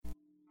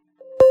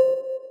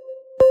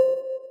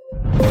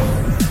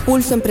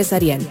Pulso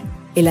Empresarial.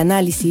 El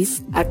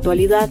análisis,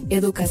 actualidad,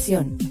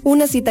 educación.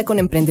 Una cita con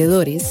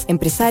emprendedores,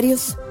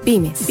 empresarios,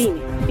 pymes.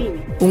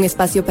 Un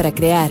espacio para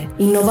crear,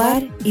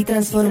 innovar y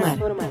transformar.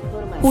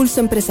 Pulso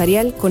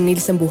Empresarial con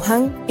Nilsen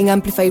Buján en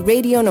Amplify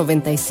Radio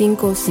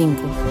 95.5.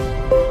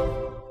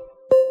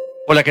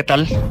 Hola, ¿qué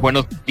tal?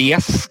 Buenos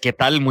días, ¿qué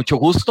tal? Mucho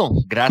gusto.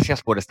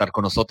 Gracias por estar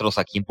con nosotros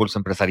aquí en Pulso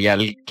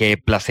Empresarial. Qué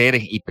placer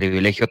y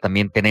privilegio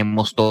también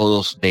tenemos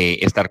todos de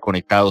estar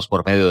conectados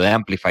por medio de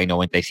Amplify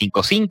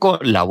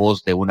 95.5, la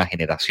voz de una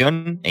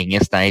generación en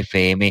esta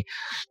FM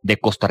de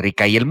Costa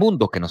Rica y el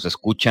mundo, que nos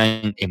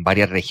escuchan en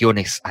varias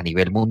regiones a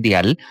nivel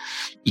mundial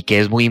y que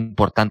es muy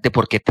importante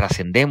porque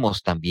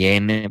trascendemos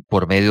también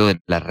por medio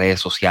de las redes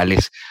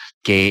sociales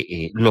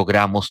que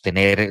logramos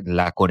tener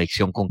la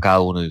conexión con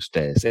cada uno de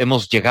ustedes.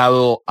 Hemos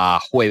llegado a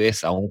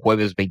un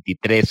jueves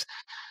 23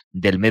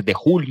 del mes de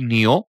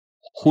junio,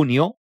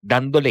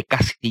 dándole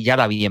casi ya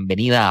la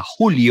bienvenida a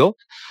julio,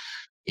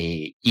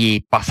 y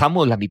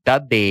pasamos la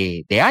mitad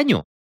de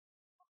año.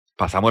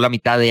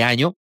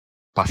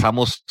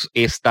 Pasamos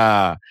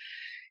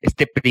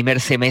este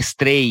primer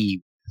semestre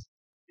y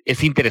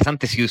es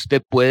interesante si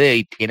usted puede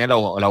y tiene la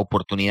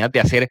oportunidad de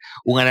hacer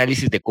un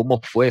análisis de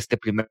cómo fue este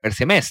primer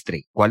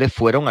semestre, cuáles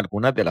fueron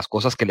algunas de las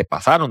cosas que le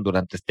pasaron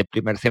durante este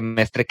primer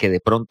semestre que de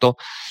pronto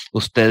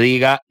usted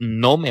diga,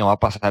 no me va a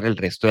pasar el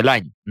resto del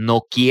año,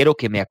 no quiero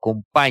que me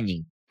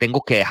acompañen,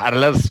 tengo que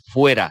dejarlas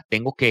fuera,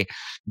 tengo que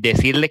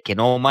decirle que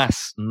no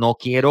más, no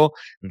quiero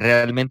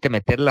realmente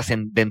meterlas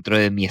dentro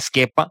de mi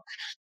esquema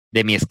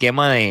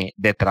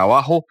de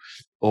trabajo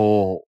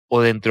o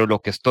dentro de lo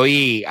que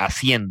estoy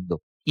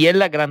haciendo. Y es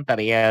la gran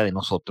tarea de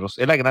nosotros,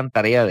 es la gran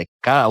tarea de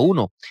cada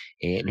uno,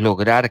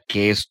 lograr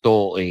que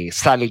esto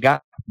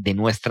salga de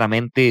nuestra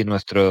mente, de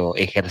nuestro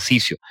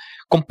ejercicio,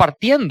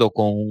 compartiendo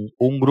con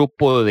un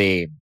grupo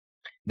de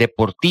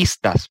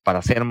deportistas,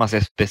 para ser más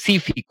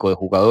específico, de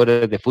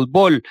jugadores de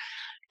fútbol,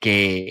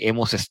 que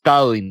hemos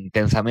estado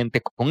intensamente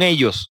con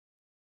ellos,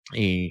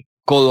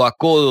 codo a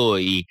codo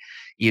y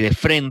de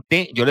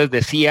frente. Yo les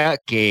decía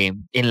que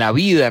en la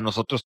vida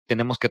nosotros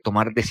tenemos que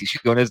tomar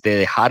decisiones de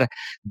dejar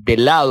de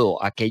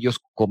lado aquellos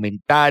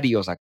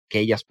comentarios,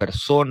 aquellas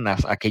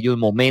personas, aquellos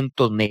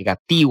momentos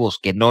negativos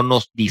que no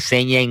nos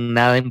diseñen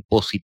nada en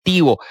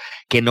positivo,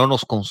 que no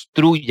nos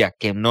construya,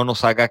 que no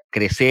nos haga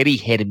crecer y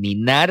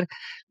germinar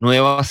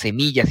nuevas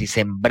semillas y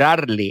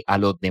sembrarle a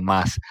los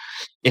demás.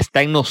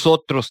 Está en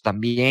nosotros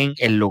también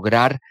el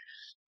lograr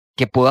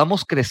que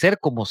podamos crecer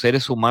como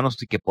seres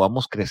humanos y que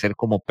podamos crecer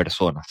como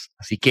personas.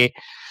 Así que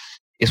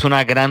es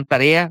una gran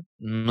tarea,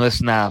 no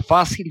es nada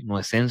fácil, no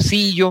es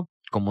sencillo,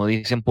 como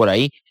dicen por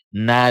ahí,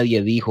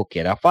 nadie dijo que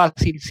era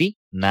fácil, sí,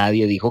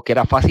 nadie dijo que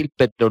era fácil,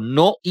 pero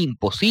no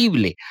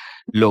imposible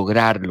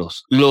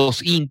lograrlos.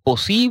 Los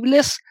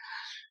imposibles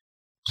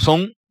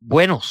son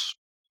buenos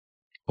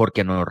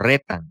porque nos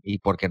retan y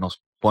porque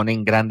nos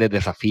ponen grandes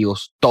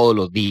desafíos todos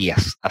los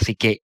días. Así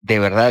que de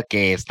verdad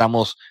que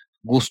estamos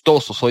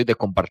gustosos hoy de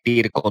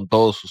compartir con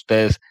todos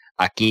ustedes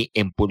aquí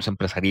en Pulso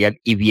Empresarial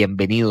y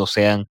bienvenidos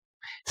sean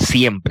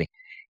siempre.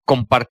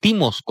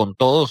 Compartimos con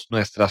todas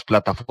nuestras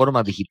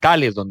plataformas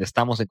digitales donde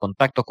estamos en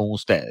contacto con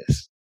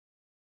ustedes.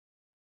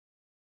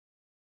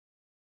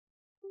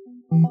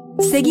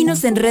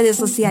 Seguinos en redes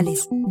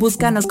sociales,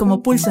 búscanos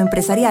como Pulso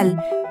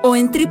Empresarial o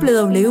en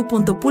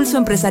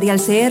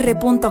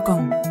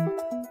www.pulsoempresarialcr.com.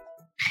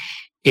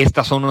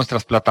 Estas son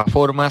nuestras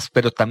plataformas,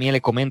 pero también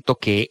le comento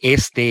que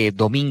este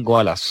domingo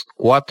a las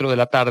 4 de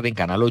la tarde en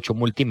Canal 8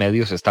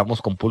 Multimedios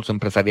estamos con Pulso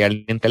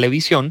Empresarial en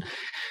televisión,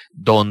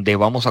 donde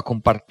vamos a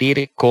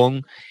compartir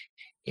con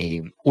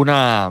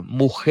una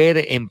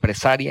mujer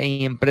empresaria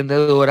y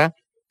emprendedora,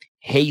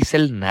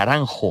 Hazel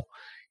Naranjo.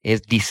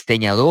 Es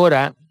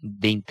diseñadora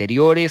de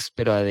interiores,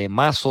 pero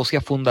además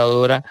socia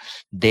fundadora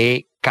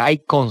de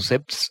Kai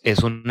Concepts. Es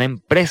una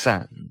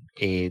empresa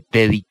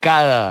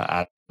dedicada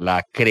a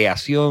la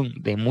creación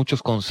de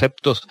muchos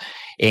conceptos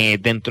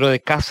dentro de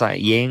casa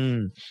y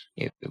en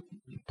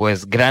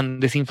pues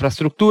grandes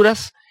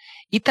infraestructuras.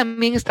 Y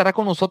también estará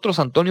con nosotros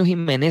Antonio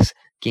Jiménez,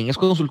 quien es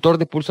consultor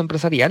de Pulso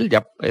Empresarial,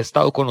 ya ha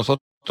estado con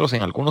nosotros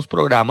en algunos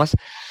programas,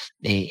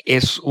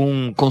 es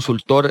un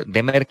consultor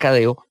de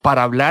mercadeo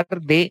para hablar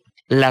de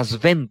las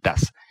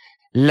ventas,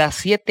 las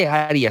 7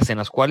 áreas en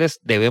las cuales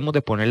debemos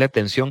de ponerle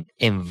atención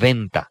en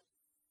venta,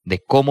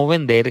 de cómo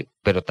vender,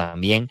 pero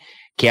también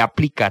qué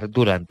aplicar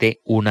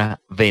durante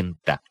una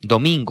venta.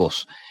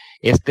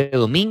 Este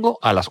domingo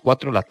a las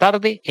 4 de la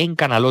tarde en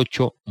Canal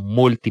 8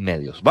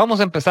 Multimedios. Vamos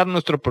a empezar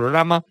nuestro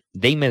programa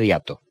de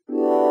inmediato.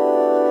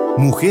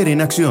 Mujer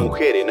en acción.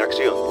 Mujer en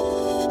acción.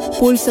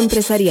 Pulso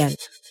Empresarial.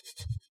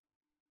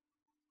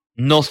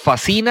 Nos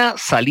fascina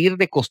salir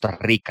de Costa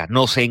Rica,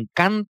 nos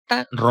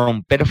encanta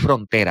romper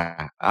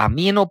frontera. A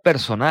mí en lo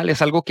personal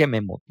es algo que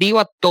me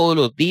motiva todos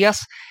los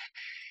días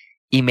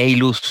y me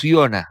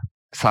ilusiona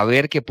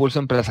saber que Pulso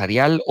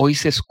Empresarial hoy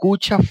se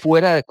escucha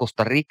fuera de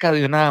Costa Rica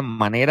de una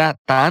manera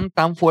tan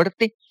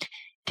fuerte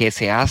que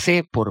se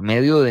hace por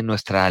medio de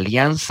nuestra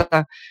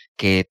alianza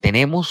que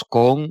tenemos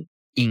con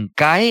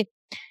INCAE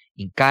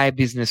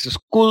Business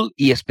School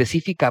y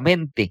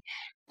específicamente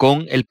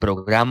con el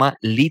programa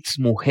Leads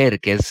Mujer,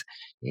 que es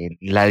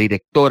la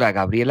directora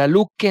Gabriela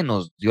Luque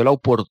nos dio la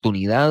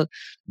oportunidad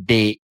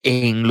de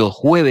en los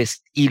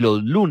jueves y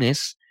los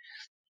lunes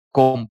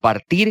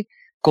compartir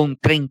con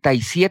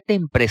 37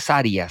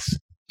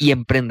 empresarias y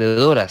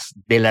emprendedoras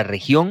de la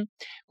región.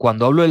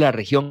 Cuando hablo de la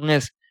región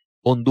es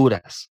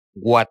Honduras,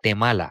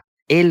 Guatemala,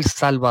 El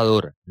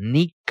Salvador,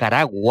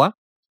 Nicaragua,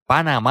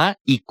 Panamá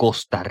y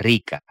Costa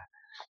Rica.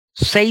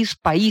 6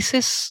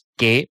 países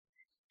que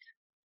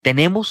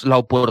tenemos la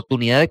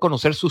oportunidad de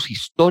conocer sus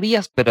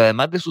historias, pero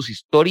además de sus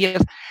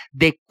historias,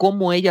 de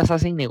cómo ellas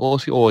hacen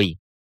negocio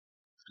hoy.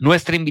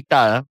 Nuestra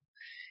invitada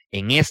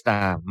en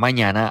esta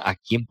mañana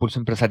aquí en Pulso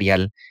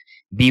Empresarial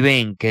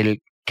vive en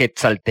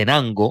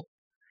Quetzaltenango.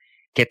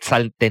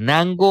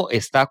 Quetzaltenango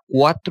está a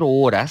 4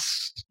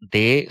 horas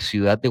de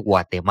Ciudad de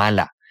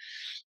Guatemala.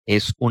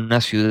 Es una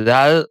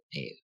ciudad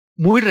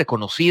muy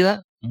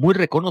reconocida.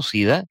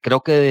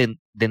 Creo que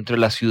dentro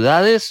de las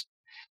ciudades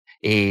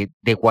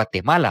de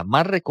Guatemala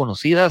más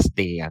reconocidas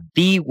de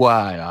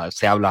Antigua,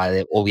 se habla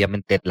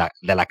obviamente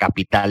de la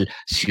capital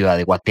Ciudad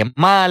de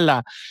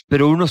Guatemala,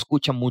 pero uno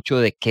escucha mucho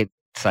de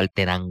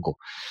Quetzaltenango.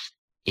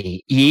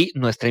 Y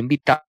nuestra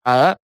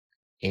invitada,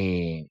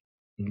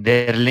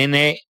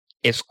 Derlene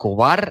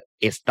Escobar,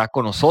 está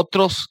con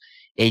nosotros.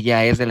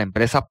 Ella es de la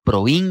empresa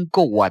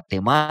Proinco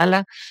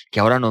Guatemala, que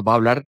ahora nos va a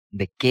hablar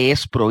de qué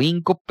es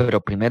Proinco,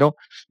 pero primero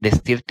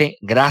decirte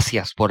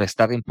gracias por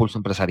estar en Pulso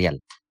Empresarial.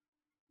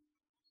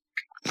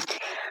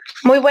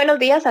 Muy buenos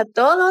días a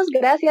todos.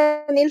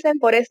 Gracias, Nilsen,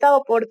 por esta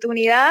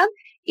oportunidad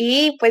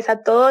y pues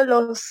a todos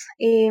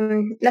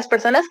las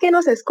personas que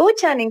nos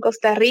escuchan en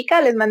Costa Rica.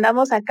 Les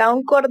mandamos acá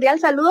un cordial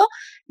saludo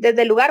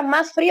desde el lugar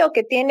más frío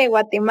que tiene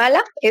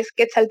Guatemala. Es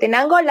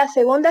Quetzaltenango, la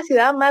segunda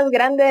ciudad más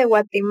grande de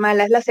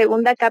Guatemala. Es la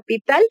segunda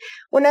capital,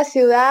 una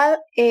ciudad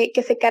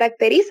que se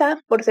caracteriza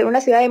por ser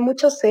una ciudad de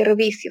muchos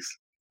servicios.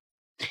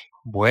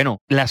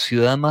 Bueno, la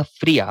ciudad más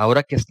fría,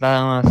 ahora que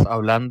estás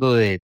hablando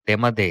de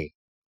temas de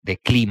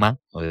clima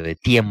o de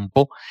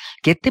tiempo,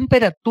 ¿qué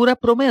temperatura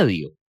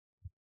promedio?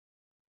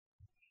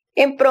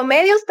 En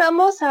promedio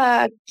estamos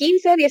a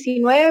 15,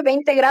 19,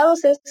 20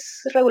 grados, es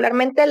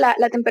regularmente la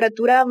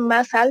temperatura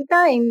más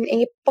alta. En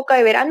época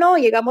de verano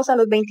llegamos a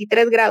los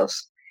 23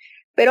 grados,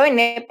 pero en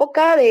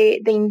época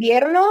de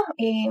invierno,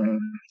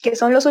 que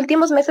son los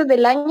últimos meses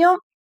del año,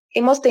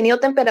 hemos tenido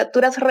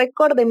temperaturas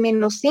récord de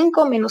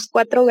 -5,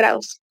 -4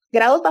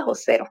 grados bajo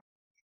cero.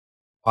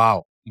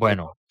 Wow,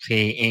 bueno,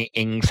 sí,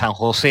 en San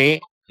José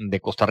de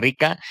Costa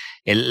Rica,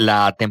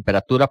 la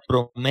temperatura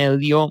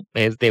promedio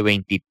es de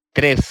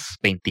 23,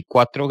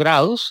 24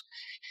 grados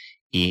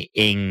y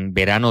en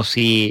verano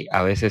sí,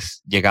 a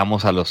veces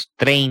llegamos a los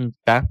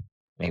 30,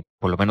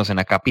 por lo menos en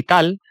la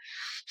capital,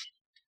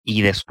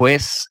 y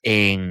después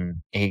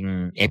en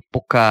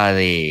época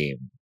de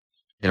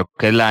lo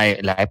que es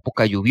la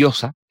época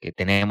lluviosa, que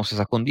tenemos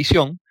esa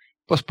condición,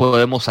 pues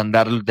podemos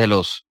andar de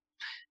los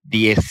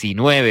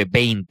 19,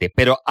 20,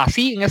 pero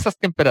así en esas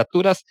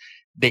temperaturas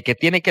de que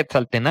tiene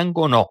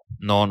Quetzaltenango, no.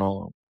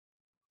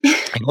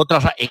 En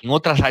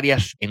otras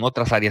áreas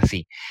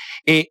sí.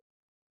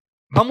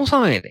 Vamos a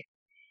ver.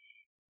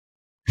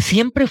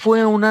 Siempre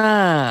fue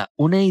una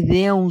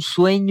idea, un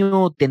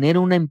sueño tener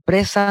una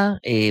empresa,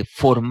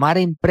 formar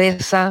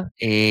empresa.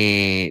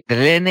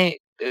 Derlene,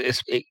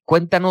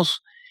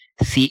 cuéntanos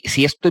si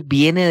esto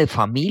viene de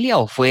familia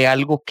o fue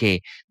algo que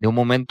de un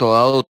momento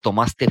dado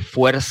tomaste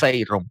fuerza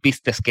y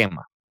rompiste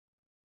esquema.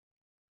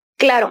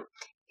 Claro,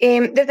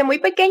 desde muy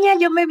pequeña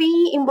yo me vi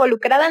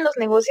involucrada en los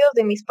negocios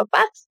de mis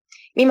papás.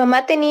 Mi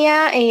mamá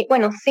tenía,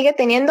 sigue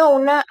teniendo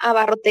una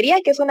abarrotería,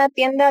 que es una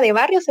tienda de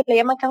barrio, se le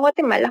llama acá en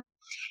Guatemala.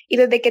 Y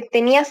desde que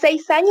tenía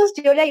 6 años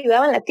yo le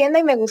ayudaba en la tienda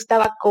y me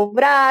gustaba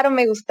cobrar,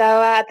 me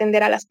gustaba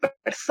atender a las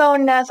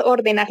personas,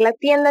 ordenar la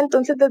tienda.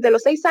 Entonces desde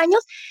los 6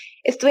 años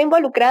estuve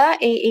involucrada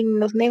en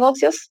los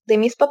negocios de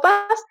mis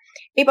papás.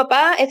 Mi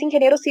papá es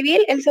ingeniero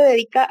civil, él se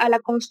dedica a la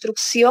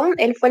construcción,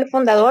 él fue el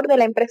fundador de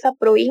la empresa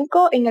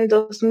Proinco en el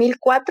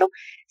 2004.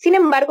 Sin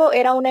embargo,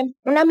 era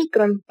una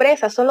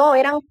microempresa, solo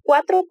eran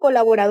 4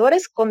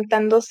 colaboradores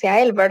contándose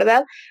a él,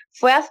 ¿verdad?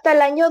 Fue hasta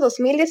el año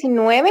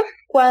 2019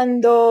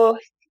 cuando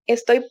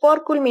estoy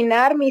por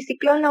culminar mi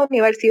ciclo en la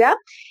universidad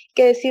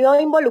que decido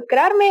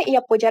involucrarme y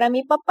apoyar a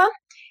mi papá.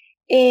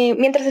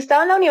 Mientras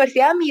estaba en la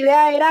universidad, mi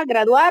idea era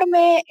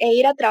graduarme e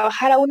ir a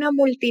trabajar a una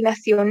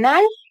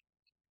multinacional,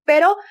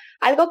 pero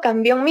algo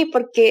cambió en mí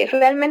porque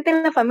realmente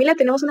en la familia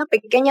tenemos una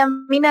pequeña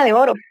mina de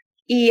oro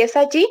y es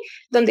allí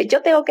donde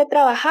yo tengo que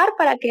trabajar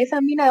para que esa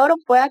mina de oro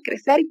pueda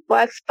crecer y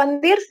pueda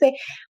expandirse.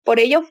 Por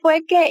ello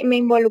fue que me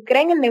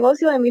involucré en el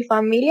negocio de mi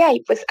familia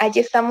y pues allí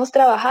estamos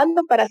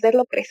trabajando para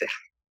hacerlo crecer.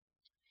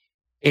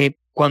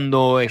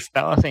 Cuando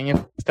estabas en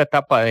esta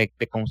etapa de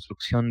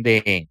construcción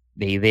de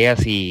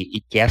ideas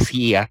y qué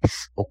hacías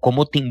o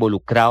cómo te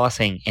involucrabas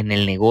en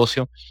el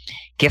negocio,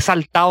 ¿qué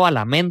saltaba a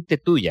la mente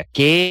tuya?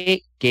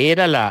 ¿Qué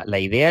era la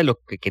idea de lo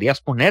que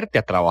querías ponerte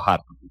a trabajar?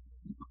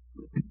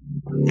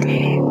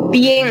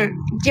 Bien,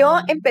 yo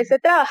empecé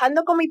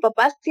trabajando con mi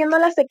papá siendo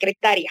la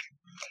secretaria.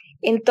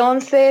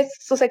 Entonces,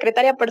 su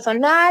secretaria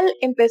personal,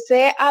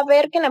 empecé a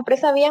ver que en la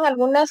empresa habían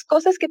algunas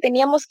cosas que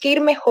teníamos que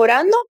ir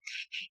mejorando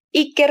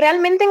y que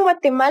realmente en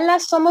Guatemala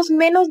somos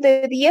menos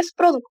de 10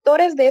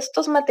 productores de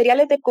estos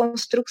materiales de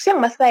construcción.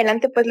 Más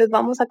adelante pues les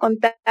vamos a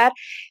contar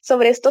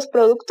sobre estos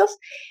productos.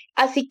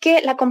 Así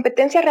que la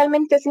competencia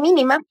realmente es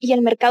mínima y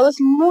el mercado es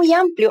muy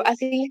amplio,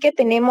 así que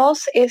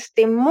tenemos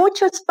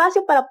mucho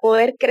espacio para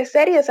poder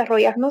crecer y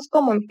desarrollarnos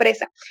como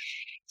empresa.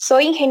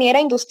 Soy ingeniera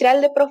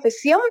industrial de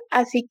profesión,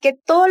 así que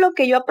todo lo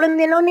que yo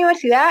aprendí en la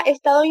universidad he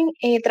estado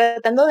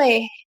tratando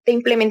de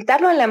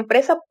implementarlo en la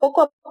empresa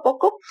poco a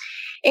poco.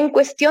 En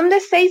cuestión de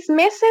 6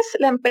 meses,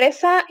 la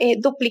empresa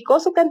duplicó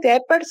su cantidad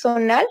de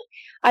personal.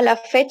 A la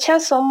fecha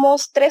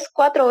somos 3,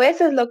 4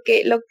 veces lo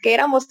que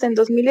éramos en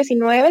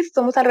 2019.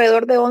 Somos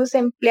alrededor de 11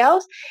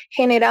 empleados.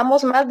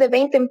 Generamos más de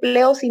 20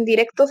 empleos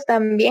indirectos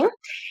también.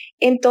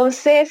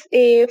 Entonces,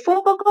 fue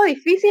un poco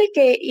difícil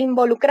que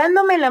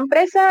involucrándome en la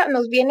empresa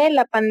nos viene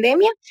la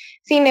pandemia.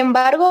 Sin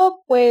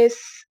embargo, pues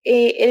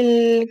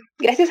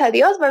gracias a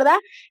Dios, ¿verdad?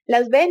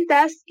 Las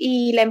ventas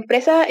y la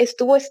empresa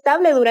estuvo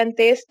estable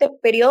durante este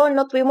periodo.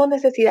 No tuvimos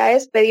necesidad de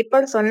despedir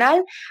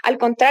personal. Al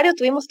contrario,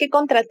 tuvimos que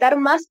contratar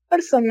más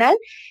personal.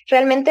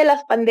 Realmente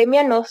la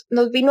pandemia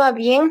nos vino a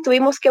bien.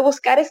 Tuvimos que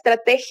buscar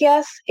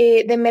estrategias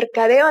de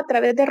mercadeo a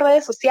través de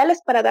redes sociales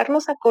para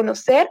darnos a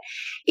conocer.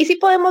 Y sí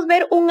podemos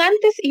ver un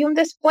antes y un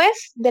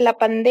después de la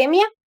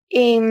pandemia.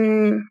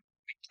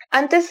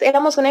 Antes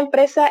éramos una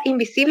empresa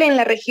invisible en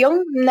la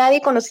región,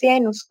 nadie conocía de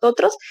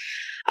nosotros.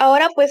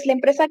 Ahora pues la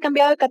empresa ha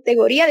cambiado de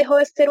categoría, dejó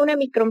de ser una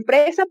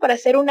microempresa para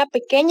ser una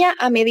pequeña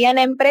a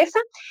mediana empresa.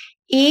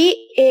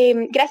 Y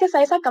gracias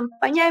a esa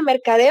campaña de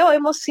mercadeo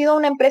hemos sido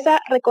una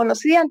empresa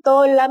reconocida en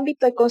todo el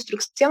ámbito de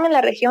construcción en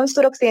la región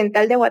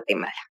suroccidental de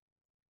Guatemala.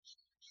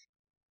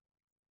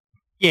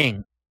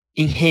 Bien,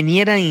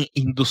 ingeniera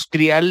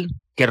industrial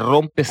que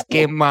rompe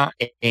esquema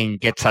en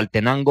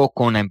Quetzaltenango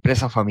con la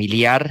empresa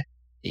familiar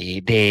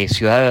de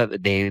Ciudad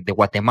de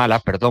Guatemala,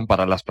 perdón,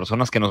 para las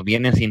personas que nos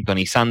vienen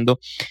sintonizando.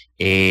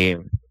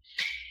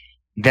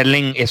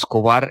 Derlene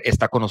Escobar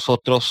está con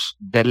nosotros.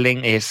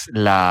 Derlene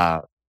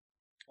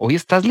hoy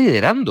estás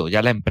liderando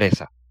ya la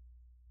empresa.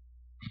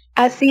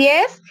 Así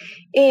es,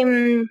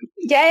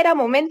 ya era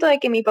momento de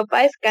que mi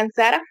papá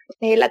descansara,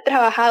 él ha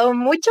trabajado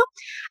mucho,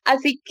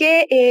 así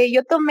que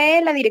yo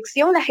tomé la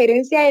dirección, la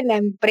gerencia de la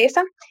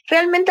empresa.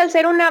 Realmente al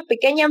ser una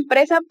pequeña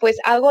empresa, pues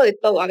hago de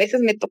todo. A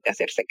veces me toca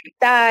ser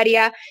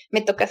secretaria,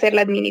 me toca ser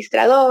la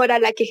administradora,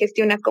 la que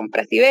gestiona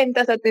compras y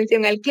ventas,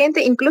 atención al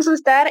cliente, incluso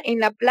estar en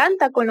la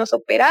planta con los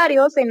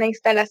operarios, en la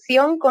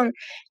instalación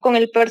con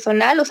el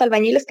personal, los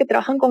albañiles que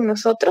trabajan con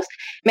nosotros.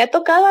 Me ha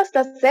tocado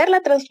hasta ser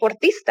la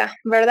transportista,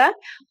 ¿verdad?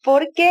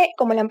 Porque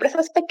como la empresa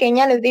es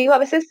pequeña, les digo, a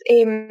veces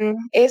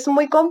es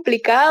muy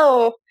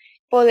complicado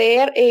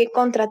poder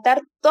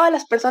contratar todas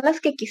las personas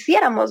que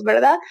quisiéramos,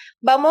 ¿verdad?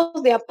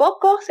 Vamos de a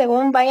poco,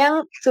 según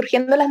vayan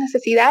surgiendo las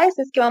necesidades,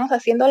 es que vamos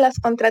haciendo las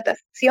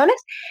contrataciones,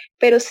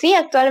 pero sí,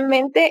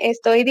 actualmente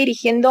estoy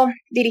dirigiendo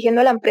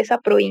la empresa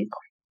Proinco.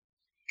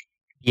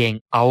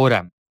 Bien,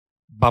 ahora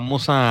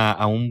vamos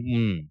a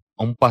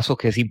un paso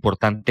que es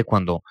importante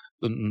cuando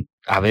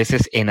a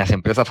veces en las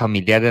empresas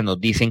familiares nos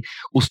dicen,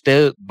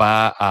 usted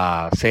va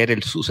a ser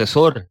el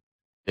sucesor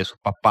de su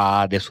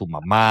papá, de su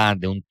mamá,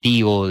 de un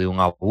tío, de un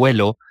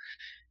abuelo.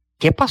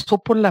 ¿Qué pasó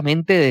por la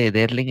mente de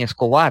Derlene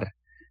Escobar?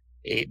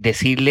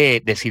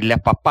 Decirle a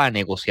papá,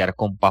 negociar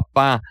con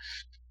papá,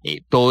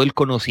 todo el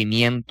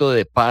conocimiento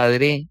de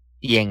padre,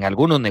 y en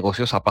algunos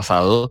negocios ha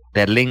pasado,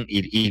 Derlene,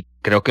 y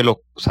creo que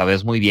lo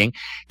sabes muy bien,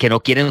 que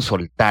no quieren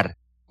soltar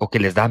o que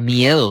les da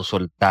miedo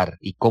soltar,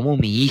 y como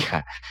mi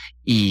hija,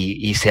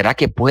 y será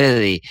que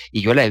puede,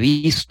 y yo la he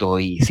visto,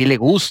 y sí le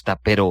gusta,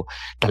 pero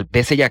tal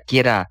vez ella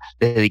quiera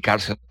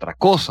dedicarse a otra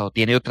cosa o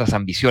tiene otras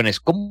ambiciones.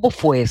 ¿Cómo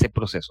fue ese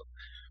proceso?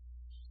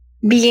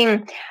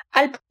 Bien,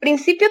 al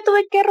principio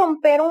tuve que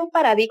romper un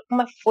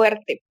paradigma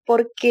fuerte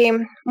porque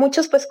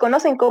muchos pues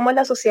conocen cómo es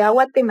la sociedad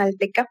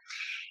guatemalteca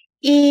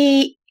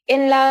y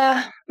en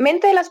la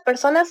mente de las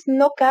personas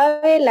no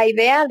cabe la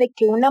idea de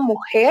que una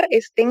mujer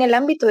esté en el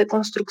ámbito de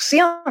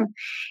construcción.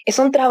 Es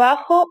un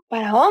trabajo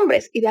para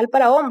hombres, ideal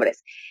para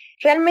hombres.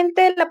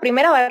 Realmente la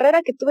primera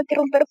barrera que tuve que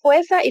romper fue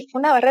esa y fue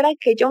una barrera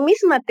que yo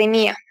misma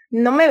tenía.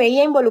 No me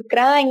veía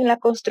involucrada en la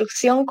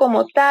construcción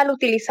como tal,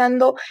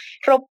 utilizando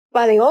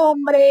ropa de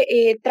hombre,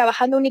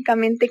 trabajando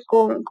únicamente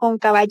con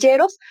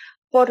caballeros,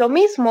 por lo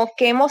mismo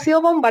que hemos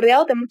sido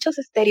bombardeados de muchos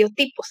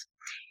estereotipos.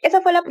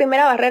 Esa fue la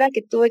primera barrera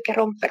que tuve que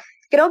romper.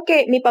 Creo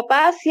que mi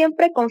papá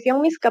siempre confió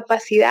en mis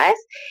capacidades.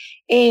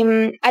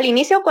 Al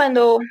inicio,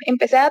 cuando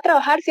empecé a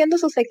trabajar siendo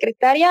su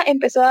secretaria,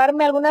 empezó a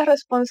darme algunas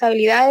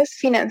responsabilidades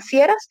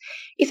financieras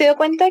y se dio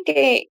cuenta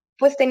que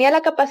pues tenía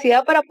la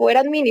capacidad para poder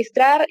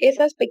administrar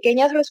esas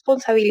pequeñas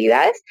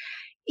responsabilidades.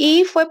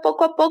 Y fue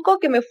poco a poco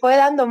que me fue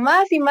dando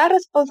más y más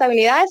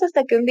responsabilidades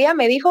hasta que un día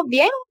me dijo,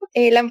 bien,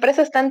 la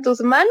empresa está en tus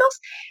manos,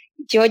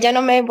 yo ya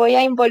no me voy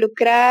a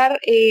involucrar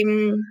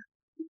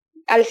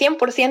al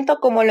 100%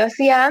 como lo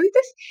hacía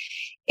antes.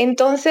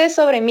 Entonces,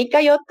 sobre mí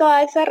cayó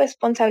toda esa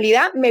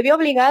responsabilidad. Me vi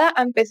obligada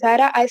a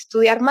empezar a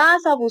estudiar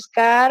más, a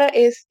buscar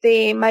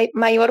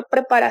mayor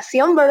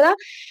preparación, ¿verdad?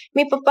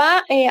 Mi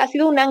papá ha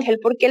sido un ángel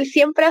porque él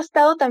siempre ha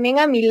estado también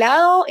a mi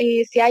lado.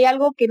 Si hay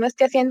algo que no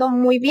esté haciendo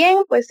muy bien,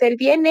 pues él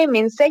viene, me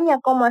enseña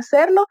cómo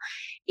hacerlo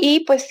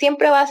y pues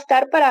siempre va a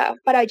estar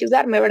para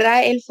ayudarme,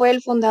 ¿verdad? Él fue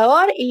el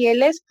fundador y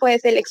él es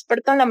pues el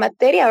experto en la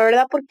materia,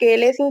 ¿verdad? Porque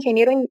él es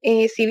ingeniero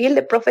civil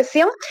de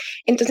profesión,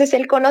 entonces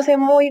él conoce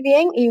muy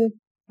bien y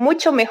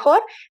mucho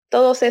mejor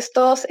todos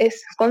estos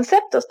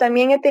conceptos.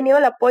 También he tenido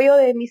el apoyo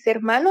de mis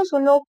hermanos,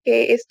 uno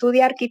que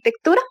estudia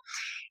arquitectura.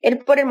 Él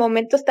por el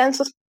momento está en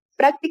sus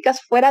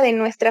prácticas fuera de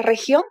nuestra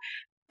región,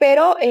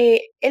 pero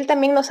él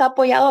también nos ha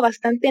apoyado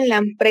bastante en la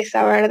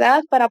empresa,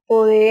 ¿verdad? Para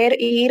poder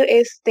ir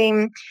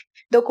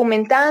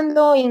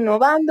documentando,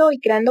 innovando y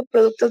creando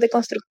productos de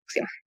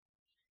construcción.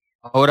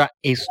 Ahora,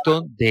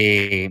 esto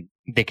de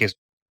que,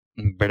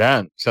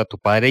 ¿verdad? O sea, tu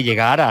padre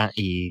llegara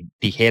y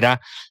dijera,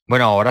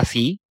 bueno, ahora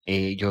sí,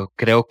 yo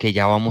creo que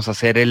ya vamos a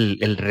hacer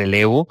el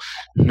relevo.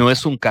 No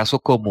es un caso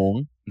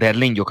común,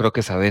 Derlene, yo creo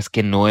que sabes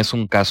que no es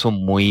un caso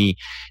muy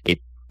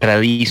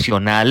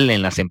tradicional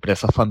en las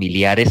empresas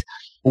familiares.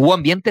 Hubo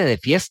ambiente de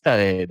fiesta,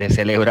 de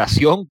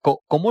celebración.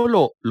 ¿Cómo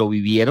lo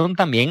vivieron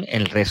también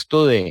el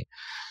resto de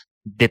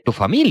tu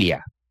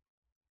familia?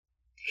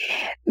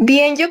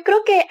 Bien, yo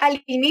creo que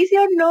al inicio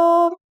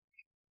no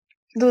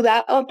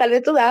dudaba, o tal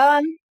vez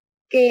dudaban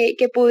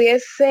que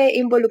pudiese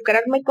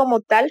involucrarme como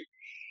tal.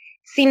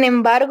 Sin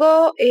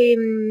embargo,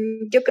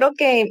 yo creo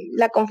que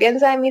la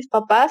confianza de mis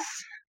papás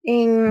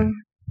en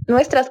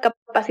nuestras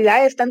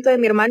capacidades, tanto de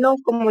mi hermano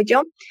como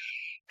yo,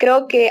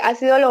 creo que ha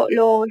sido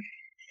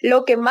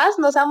lo que más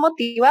nos ha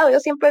motivado.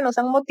 Ellos siempre nos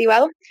han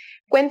motivado.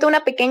 Cuento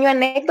una pequeña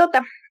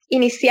anécdota.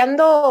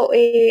 Iniciando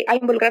a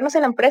involucrarnos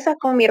en la empresa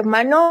con mi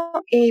hermano,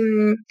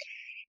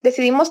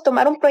 decidimos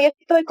tomar un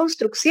proyecto de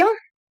construcción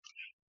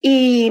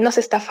y nos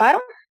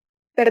estafaron,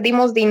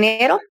 perdimos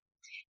dinero,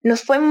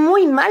 nos fue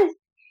muy mal.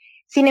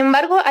 Sin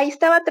embargo, ahí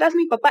estaba atrás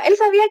mi papá. Él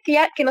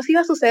sabía que nos iba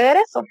a suceder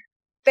eso,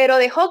 pero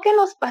dejó que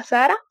nos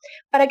pasara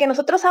para que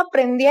nosotros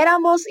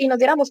aprendiéramos y nos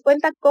diéramos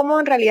cuenta cómo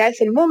en realidad es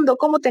el mundo,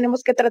 cómo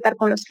tenemos que tratar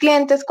con los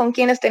clientes, con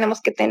quienes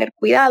tenemos que tener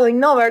cuidado y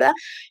no, ¿verdad?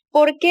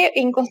 Porque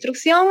en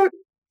construcción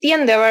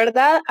tiende,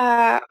 ¿verdad?,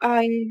 a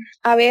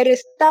haber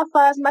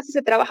estafas, más si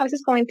se trabaja a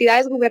veces con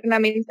entidades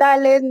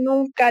gubernamentales,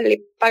 nunca le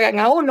pagan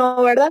a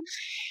uno, ¿verdad?,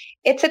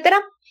 etcétera.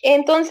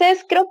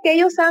 Entonces, creo que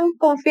ellos han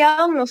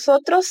confiado en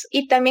nosotros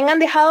y también han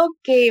dejado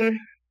que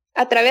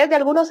a través de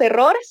algunos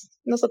errores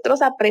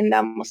nosotros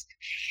aprendamos.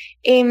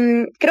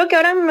 Creo que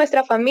ahora en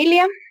nuestra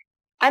familia,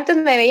 antes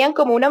me veían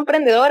como una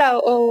emprendedora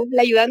o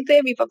la ayudante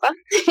de mi papá,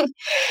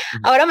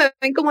 ahora me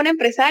ven como una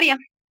empresaria.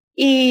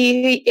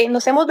 Y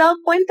nos hemos dado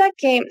cuenta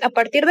que a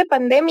partir de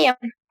pandemia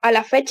a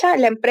la fecha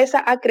la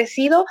empresa ha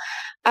crecido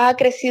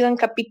en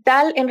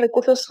capital, en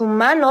recursos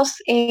humanos,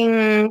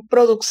 en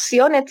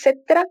producción,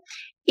 etcétera,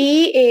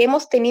 y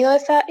hemos tenido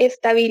esa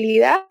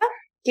estabilidad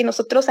que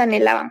nosotros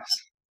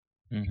anhelábamos.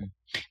 Ujú.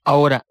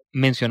 Ahora,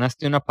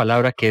 mencionaste una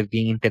palabra que es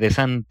bien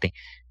interesante.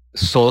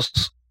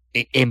 Sos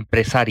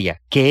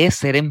empresaria. ¿Qué es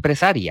ser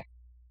empresaria?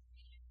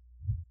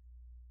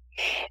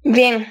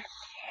 Bien,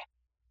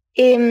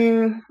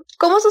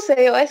 ¿cómo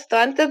sucedió esto?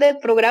 Antes del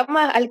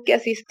programa al que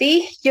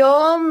asistí,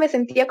 yo me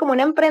sentía como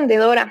una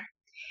emprendedora.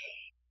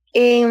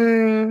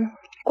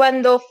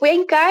 Cuando fui a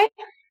INCAE,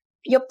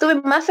 yo obtuve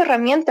más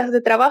herramientas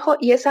de trabajo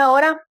y es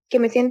ahora que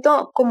me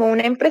siento como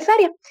una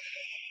empresaria.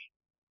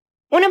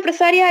 Una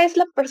empresaria es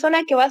la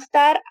persona que va a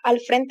estar al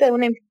frente de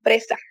una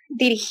empresa,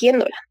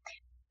 dirigiéndola.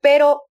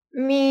 Pero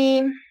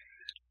mi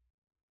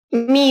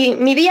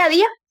día a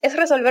día es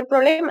resolver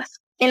problemas.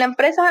 En la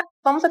empresa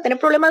vamos a tener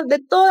problemas de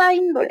toda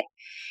índole.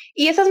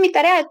 Y esa es mi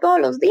tarea de todos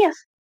los días.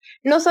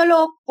 No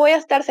solo voy a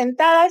estar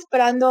sentada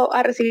esperando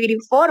a recibir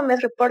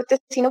informes, reportes,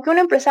 sino que un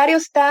empresario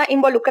está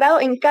involucrado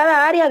en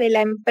cada área de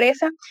la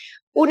empresa.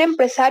 Un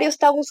empresario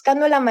está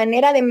buscando la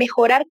manera de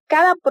mejorar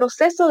cada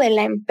proceso de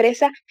la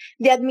empresa,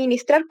 de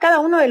administrar cada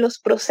uno de los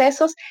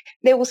procesos,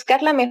 de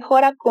buscar la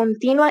mejora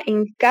continua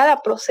en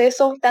cada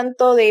proceso,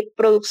 tanto de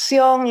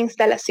producción,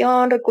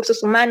 instalación,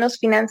 recursos humanos,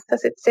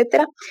 finanzas,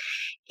 etcétera.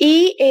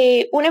 Y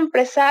un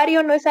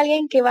empresario no es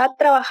alguien que va a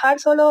trabajar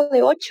solo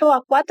de 8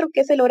 a 4,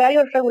 que es el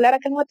horario regular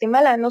acá en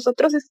Guatemala.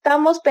 Nosotros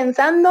estamos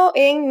pensando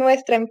en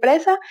nuestra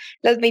empresa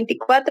las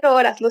 24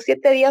 horas, los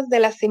 7 días de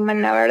la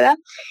semana, ¿verdad?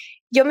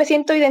 Yo me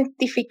siento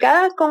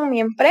identificada con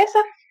mi empresa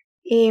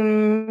y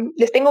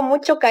les tengo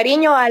mucho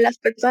cariño a las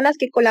personas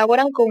que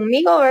colaboran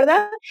conmigo,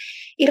 ¿verdad?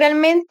 Y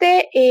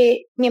realmente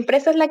mi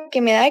empresa es la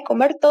que me da de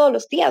comer todos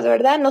los días,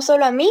 ¿verdad? No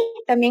solo a mí,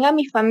 también a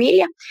mi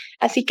familia.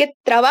 Así que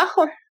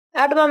trabajo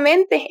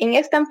arduamente en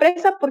esta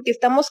empresa porque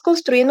estamos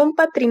construyendo un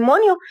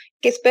patrimonio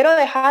que espero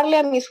dejarle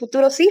a mis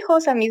futuros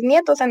hijos, a mis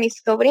nietos, a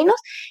mis sobrinos,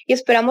 y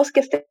esperamos que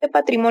este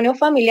patrimonio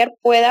familiar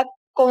pueda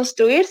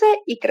construirse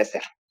y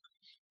crecer.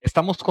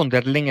 Estamos con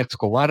Derlene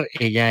Escobar.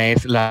 Ella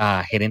es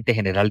la gerente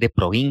general de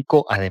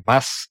Provinco.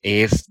 Además,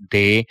 es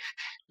de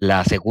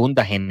la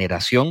segunda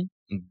generación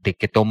de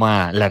que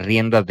toma las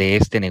riendas de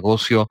este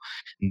negocio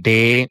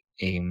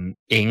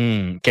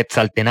en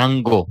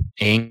Quetzaltenango,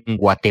 en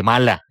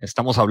Guatemala.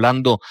 Estamos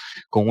hablando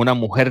con una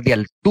mujer de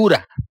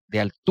altura,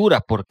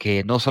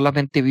 porque no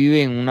solamente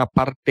vive en una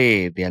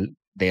parte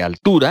de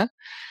altura,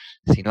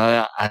 sino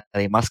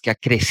además que ha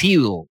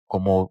crecido,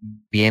 como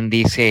bien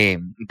dice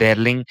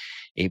Derlene,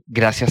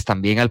 gracias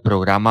también al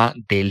programa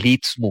de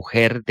Leads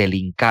Mujer del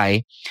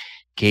INCAE,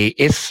 que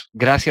es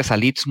gracias a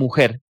Leads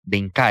Mujer de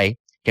INCAE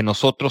que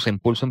nosotros en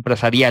Pulso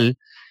Empresarial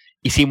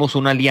hicimos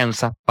una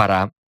alianza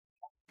para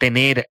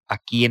tener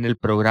aquí en el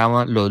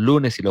programa los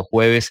lunes y los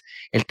jueves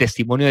el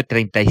testimonio de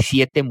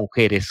 37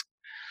 mujeres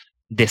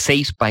de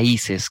 6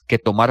 países que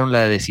tomaron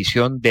la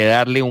decisión de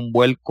darle un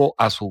vuelco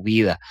a su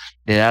vida,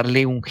 de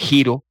darle un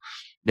giro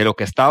de lo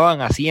que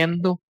estaban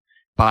haciendo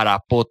para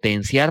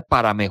potenciar,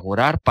 para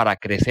mejorar, para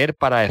crecer,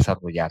 para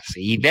desarrollarse.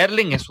 Y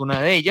Derlene es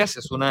una de ellas,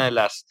 es una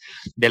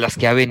de las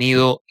que ha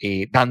venido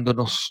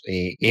dándonos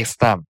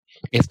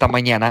esta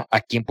mañana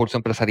aquí en Pulso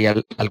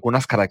Empresarial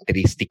algunas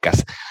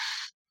características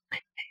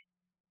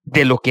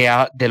de lo que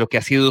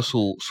ha sido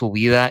su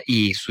vida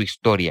y su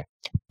historia.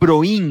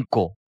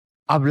 Proinco,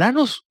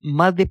 háblanos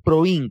más de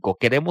Proinco.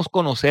 Queremos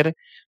conocer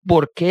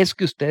por qué es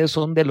que ustedes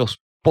son de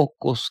los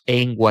pocos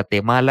en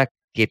Guatemala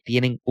que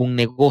tienen un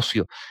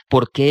negocio.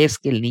 ¿Por qué es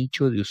que el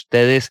nicho de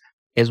ustedes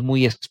es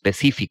muy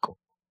específico?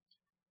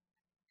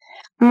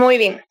 Muy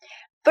bien.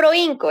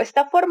 Proinco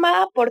está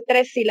formada por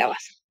 3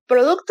 sílabas: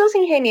 productos,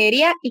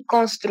 ingeniería y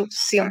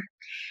construcción.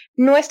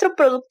 Nuestro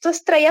producto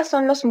estrella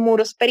son los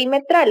muros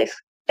perimetrales.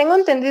 Tengo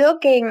entendido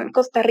que en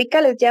Costa Rica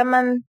les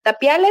llaman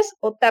tapiales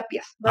o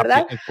tapias,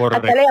 ¿verdad?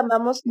 Acá le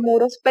llamamos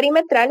muros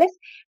perimetrales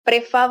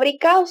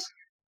prefabricados.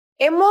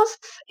 Hemos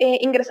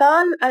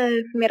ingresado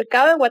al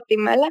mercado de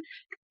Guatemala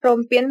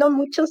rompiendo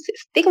muchos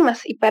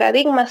estigmas y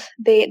paradigmas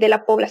de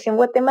la población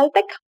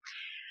guatemalteca.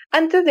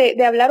 Antes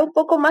de hablar un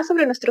poco más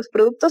sobre nuestros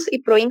productos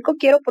y Proinco,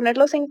 quiero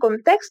ponerlos en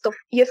contexto.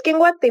 Y es que en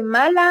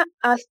Guatemala,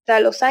 hasta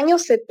los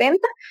años 70,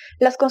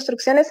 las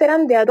construcciones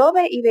eran de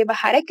adobe y de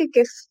bajareque,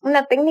 que es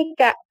una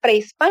técnica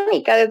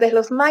prehispánica desde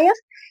los mayas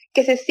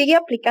que se sigue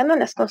aplicando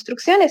en las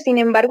construcciones. Sin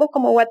embargo,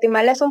 como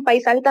Guatemala es un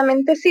país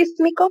altamente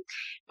sísmico,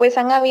 pues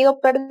han habido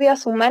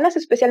pérdidas humanas,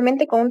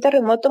 especialmente con un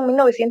terremoto en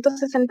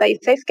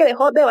 1966 que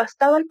dejó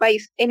devastado al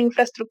país. En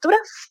infraestructura,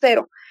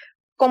 cero.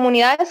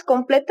 Comunidades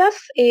completas,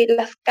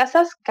 las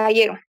casas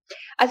cayeron.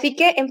 Así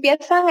que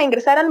empiezan a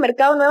ingresar al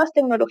mercado nuevas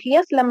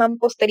tecnologías, la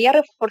mampostería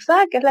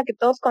reforzada, que es la que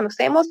todos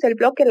conocemos, el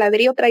bloque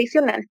ladrillo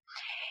tradicional.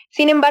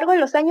 Sin embargo, en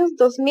los años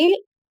 2000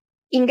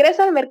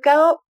 ingresa al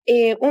mercado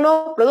un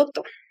nuevo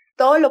producto,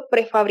 todo lo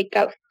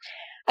prefabricado.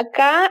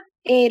 Acá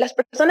las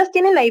personas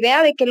tienen la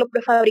idea de que lo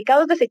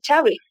prefabricado es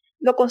desechable.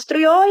 Lo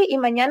construyo hoy y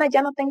mañana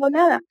ya no tengo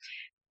nada.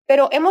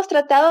 Pero hemos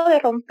tratado de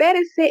romper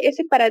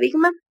ese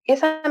paradigma,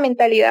 esa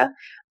mentalidad,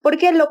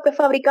 porque lo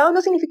prefabricado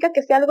no significa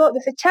que sea algo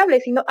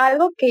desechable, sino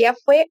algo que ya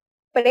fue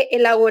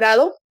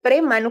preelaborado,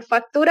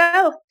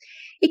 premanufacturado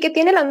y que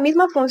tiene la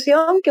misma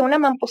función que una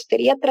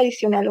mampostería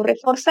tradicional o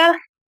reforzada.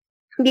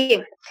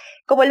 Bien,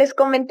 como les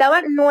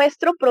comentaba,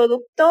 nuestro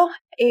producto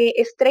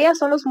estrella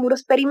son los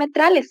muros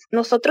perimetrales.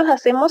 Nosotros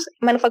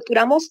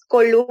manufacturamos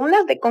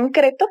columnas de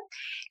concreto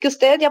que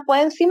ustedes ya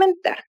pueden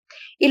cimentar.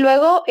 Y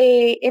luego,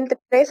 entre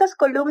esas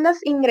columnas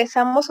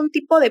ingresamos un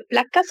tipo de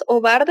placas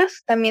o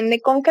bardas también de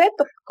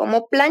concreto,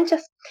 como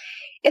planchas.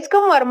 Es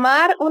como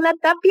armar una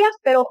tapia,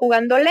 pero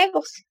jugando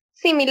legos.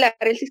 Similar,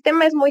 el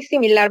sistema es muy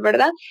similar,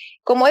 ¿verdad?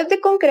 Como es de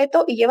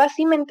concreto y lleva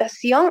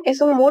cimentación, es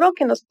un muro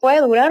que nos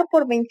puede durar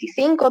por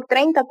 25,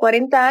 30,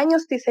 40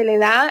 años si se le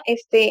da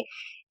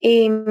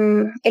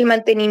el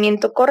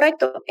mantenimiento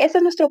correcto. Ese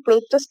es nuestro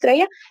producto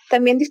estrella.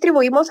 También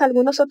distribuimos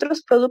algunos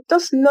otros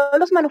productos, no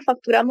los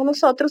manufacturamos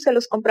nosotros, se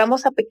los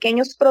compramos a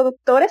pequeños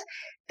productores,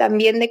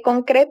 también de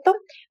concreto,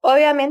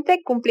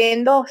 obviamente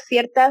cumpliendo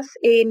ciertas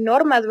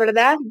normas,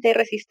 ¿verdad?, de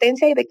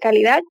resistencia y de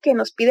calidad que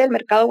nos pide el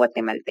mercado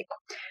guatemalteco.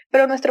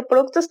 Pero nuestro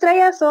producto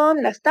estrella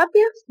son las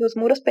tapias, los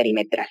muros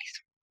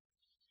perimetrales.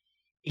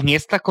 En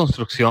esta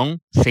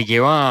construcción se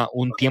lleva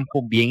un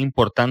tiempo bien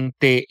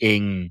importante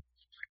en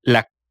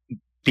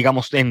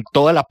digamos, en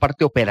toda la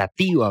parte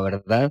operativa,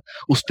 ¿verdad?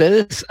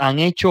 Ustedes han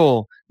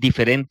hecho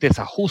diferentes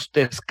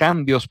ajustes,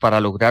 cambios para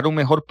lograr un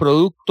mejor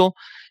producto.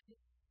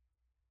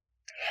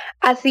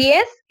 Así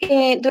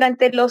es,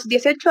 durante los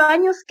 18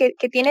 años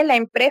que tiene la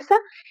empresa,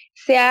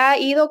 se ha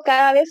ido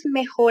cada vez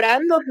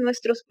mejorando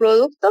nuestros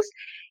productos.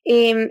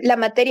 La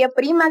materia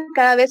prima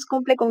cada vez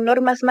cumple con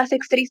normas más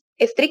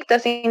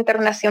estrictas e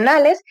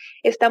internacionales.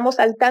 Estamos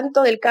al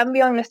tanto del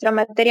cambio en nuestra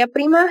materia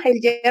prima. El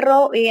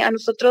hierro a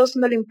nosotros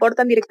nos lo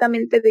importan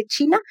directamente de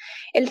China.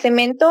 El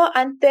cemento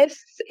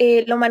antes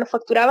lo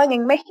manufacturaban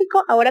en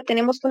México. Ahora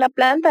tenemos una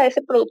planta de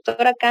ese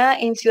productor acá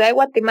en Ciudad de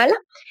Guatemala.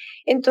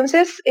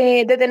 Entonces,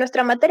 desde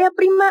nuestra materia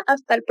prima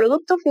hasta el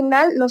producto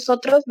final,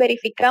 nosotros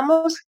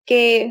verificamos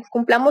que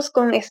cumplamos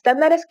con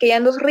estándares que ya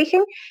nos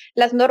rigen,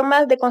 las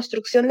normas de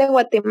construcción de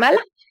Guatemala,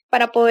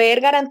 para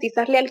poder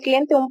garantizarle al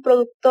cliente un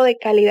producto de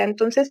calidad.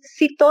 Entonces,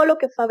 sí, todo lo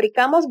que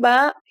fabricamos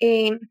va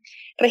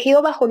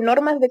regido bajo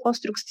normas de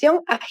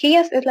construcción.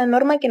 AGIES es la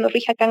norma que nos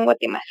rige acá en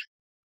Guatemala.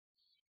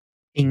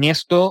 En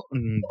esto,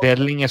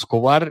 Derlene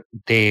Escobar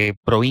de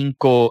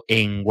Proinco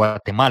en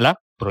Guatemala,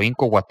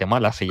 Proinco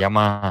Guatemala se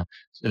llama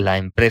la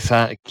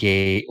empresa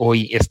que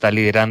hoy está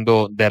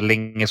liderando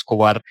Derlene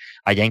Escobar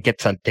allá en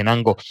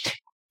Quetzaltenango.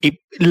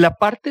 Y la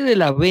parte de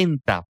la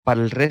venta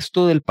para el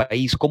resto del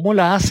país, ¿cómo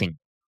la hacen?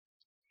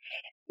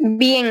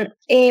 Bien,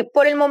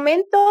 por el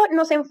momento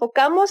nos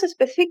enfocamos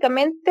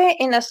específicamente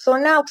en la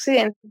zona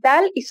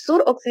occidental y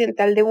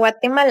suroccidental de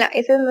Guatemala.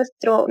 Ese es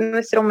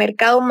nuestro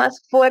mercado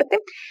más fuerte,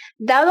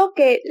 dado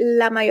que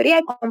la mayoría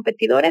de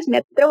competidores, me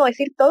atrevo a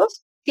decir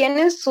todos,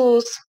 tienen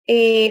sus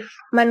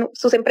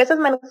empresas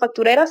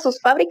manufactureras, sus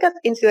fábricas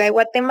en Ciudad de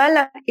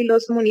Guatemala y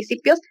los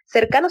municipios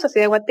cercanos a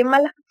Ciudad de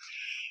Guatemala.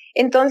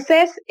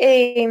 Entonces,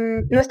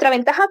 nuestra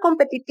ventaja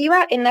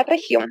competitiva en la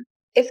región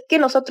es que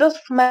nosotros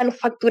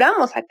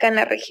manufacturamos acá en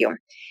la región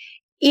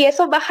y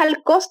eso baja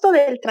el costo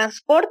del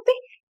transporte,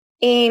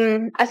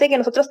 hace que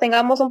nosotros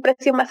tengamos un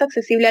precio más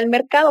accesible al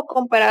mercado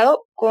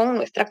comparado con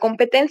nuestra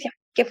competencia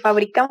que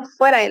fabrican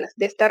fuera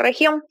de esta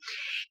región.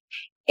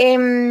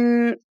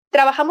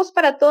 Trabajamos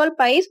para todo el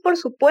país, por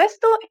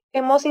supuesto.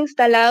 Hemos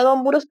instalado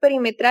muros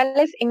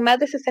perimetrales en más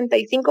de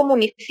 65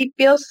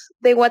 municipios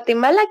de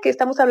Guatemala, que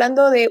estamos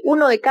hablando de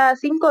 1 de cada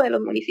 5 de los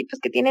municipios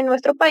que tiene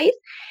nuestro país.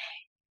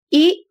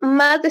 Y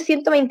más de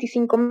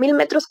 125,000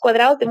 metros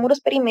cuadrados de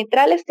muros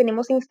perimetrales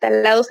tenemos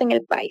instalados en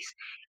el país.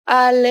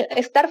 Al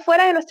estar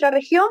fuera de nuestra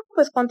región,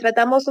 pues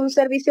contratamos un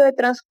servicio de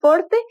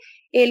transporte.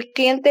 El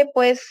cliente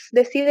pues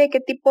decide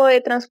qué tipo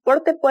de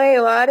transporte puede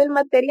llevar el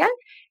material,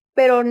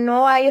 pero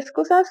no hay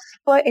excusas.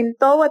 En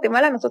todo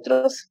Guatemala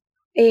nosotros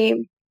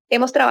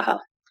hemos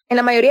trabajado, en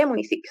la mayoría de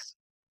municipios.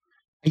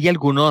 Hay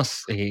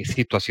algunas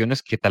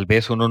situaciones que tal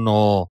vez uno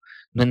no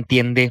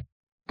entiende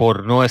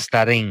por no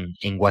estar en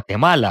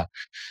Guatemala,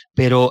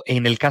 pero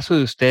en el caso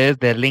de ustedes,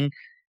 Derlene,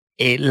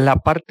 la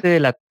parte de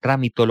la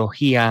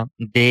tramitología,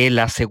 de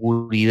la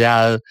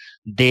seguridad,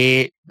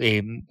 de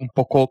un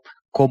poco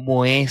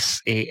cómo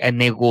es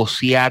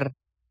negociar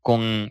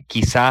con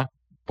quizá,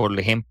 por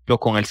ejemplo,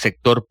 con el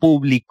sector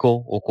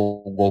público o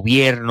con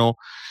gobierno,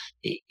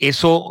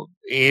 eso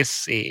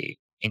es,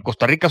 en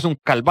Costa Rica es un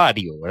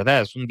calvario,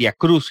 ¿verdad? Es un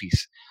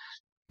viacrucis,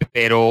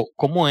 pero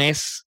 ¿cómo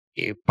es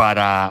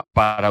para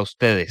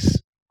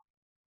ustedes?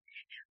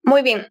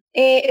 Muy bien,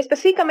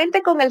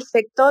 específicamente con el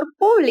sector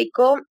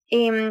público,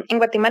 en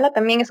Guatemala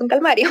también es un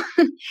calvario.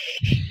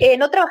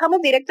 No trabajamos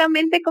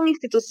directamente con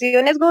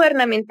instituciones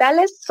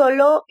gubernamentales,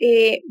 solo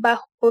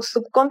bajo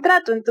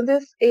subcontrato.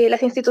 Entonces,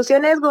 las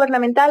instituciones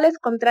gubernamentales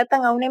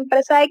contratan a una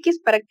empresa X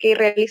para que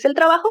realice el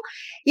trabajo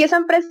y esa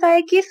empresa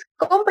X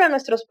compra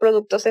nuestros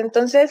productos.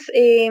 Entonces,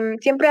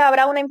 siempre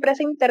habrá una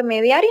empresa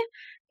intermediaria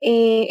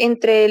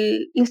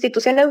entre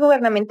instituciones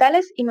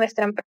gubernamentales y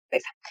nuestra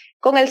empresa.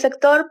 Con el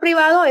sector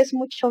privado es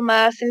mucho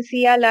más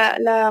sencilla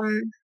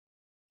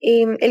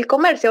el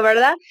comercio,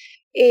 ¿verdad?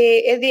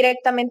 Es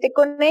directamente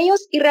con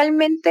ellos y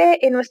realmente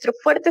nuestro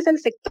fuerte es el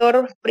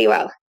sector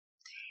privado.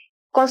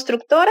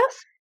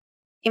 Constructoras,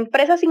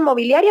 empresas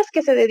inmobiliarias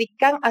que se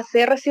dedican a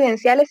hacer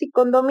residenciales y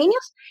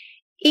condominios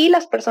y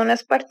las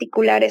personas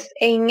particulares.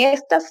 En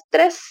estos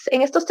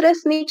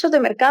tres nichos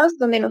de mercados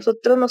donde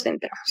nosotros nos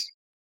centramos.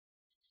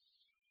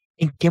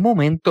 ¿En qué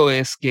momento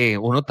es que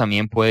uno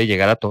también puede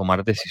llegar a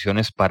tomar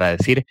decisiones para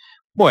decir,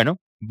 bueno,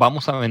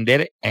 vamos a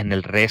vender en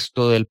el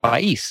resto del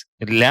país?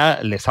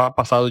 Les ha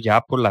pasado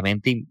ya por la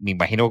mente, y me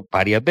imagino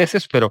varias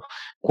veces, pero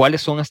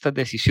 ¿cuáles son estas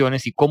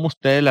decisiones y cómo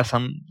ustedes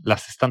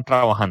las están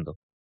trabajando?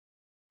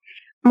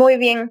 Muy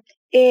bien.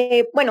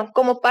 Bueno,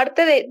 como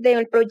parte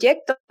del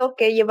proyecto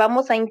que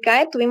llevamos a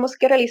INCAE, tuvimos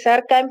que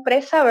realizar cada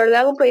empresa,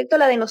 ¿verdad? Un proyecto,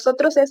 la de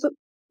nosotros es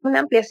una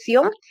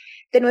ampliación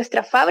de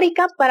nuestra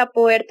fábrica para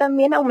poder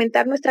también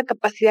aumentar nuestra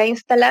capacidad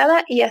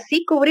instalada y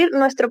así cubrir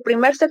nuestro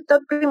primer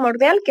sector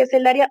primordial, que es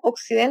el área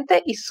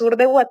occidente y sur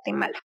de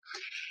Guatemala.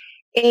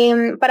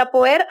 Para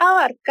poder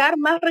abarcar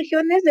más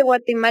regiones de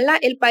Guatemala,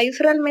 el país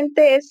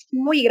realmente es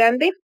muy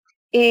grande,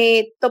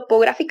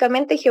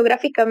 topográficamente y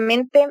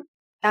geográficamente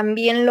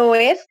también lo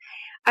es.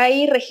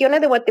 Hay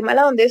regiones de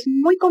Guatemala donde es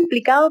muy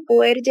complicado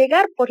poder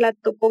llegar por la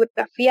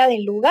topografía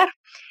del lugar.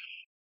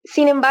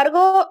 Sin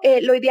embargo,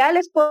 lo ideal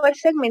es poder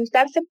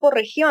segmentarse por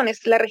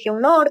regiones, la región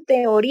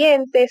norte,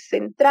 oriente,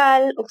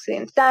 central,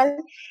 occidental.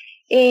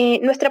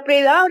 Nuestra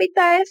prioridad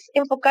ahorita es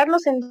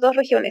enfocarnos en 2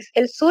 regiones,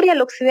 el sur y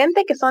el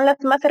occidente, que son las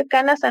más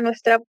cercanas a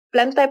nuestra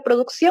planta de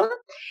producción.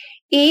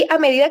 Y a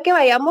medida que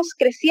vayamos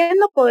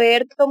creciendo,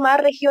 poder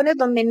tomar regiones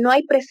donde no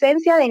hay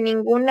presencia de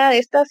ninguna de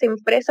estas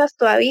empresas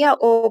todavía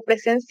o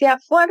presencia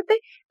fuerte,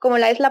 como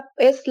es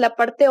la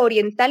parte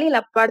oriental y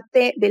la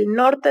parte del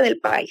norte del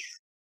país.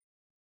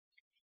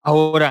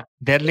 Ahora,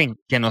 Derlene,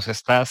 que nos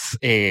estás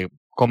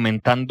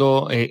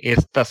comentando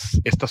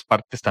estas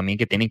partes también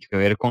que tienen que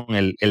ver con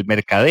el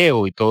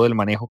mercadeo y todo el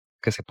manejo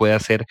que se puede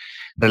hacer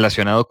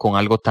relacionado con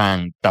algo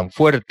tan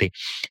fuerte.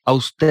 ¿A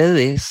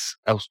ustedes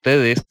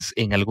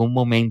en algún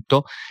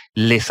momento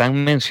les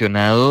han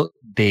mencionado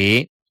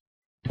de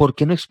por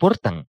qué no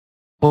exportan?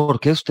 ¿Por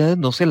qué ustedes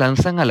no se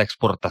lanzan a la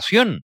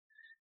exportación?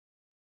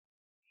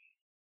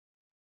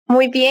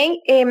 Muy bien,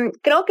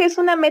 creo que es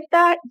una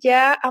meta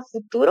ya a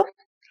futuro.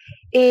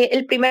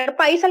 El primer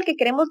país al que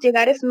queremos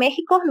llegar es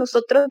México.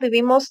 Nosotros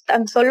vivimos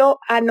tan solo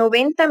a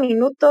 90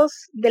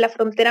 minutos de la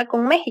frontera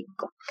con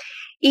México.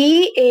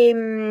 Y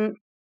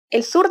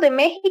el sur de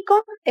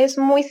México es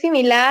muy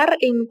similar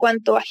en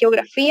cuanto a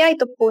geografía y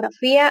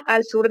topografía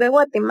al sur de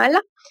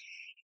Guatemala.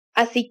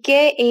 Así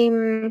que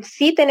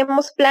sí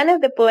tenemos planes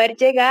de poder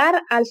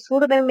llegar al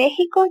sur de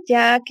México,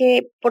 ya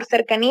que por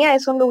cercanía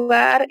es un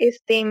lugar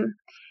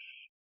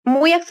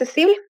muy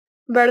accesible,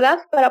 ¿verdad?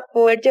 Para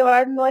poder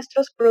llevar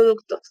nuestros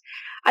productos.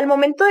 Al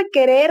momento de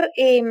querer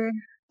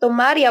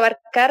tomar y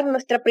abarcar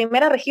nuestra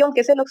primera región,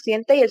 que es el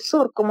occidente y el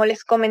sur, como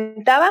les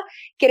comentaba,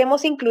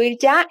 queremos incluir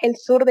ya el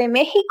sur de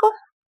México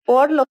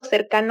por lo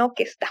cercano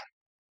que está.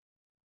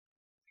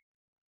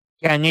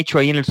 ¿Qué han hecho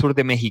ahí en el sur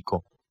de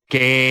México?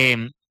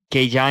 ¿Qué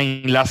ya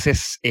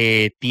enlaces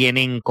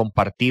tienen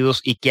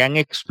compartidos y que han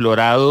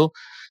explorado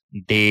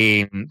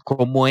de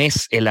cómo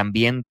es el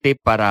ambiente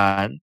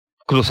para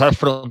cruzar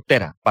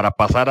frontera, para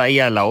pasar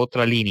ahí a la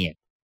otra línea?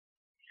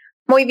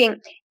 Muy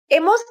bien.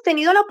 Hemos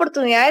tenido la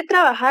oportunidad de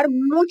trabajar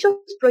muchos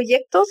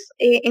proyectos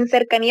en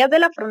cercanías de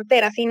la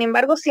frontera. Sin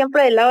embargo,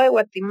 siempre del lado de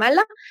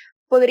Guatemala.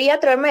 Podría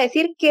atreverme a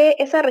decir que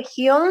esa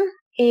región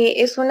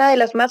es una de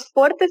las más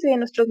fuertes y de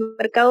nuestros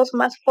mercados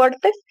más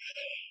fuertes.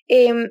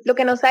 Lo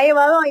que nos ha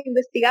llevado a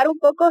investigar un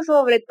poco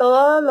sobre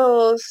todos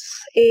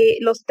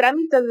los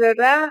trámites,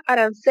 ¿verdad?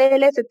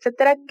 Aranceles,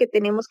 etcétera, que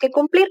tenemos que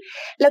cumplir.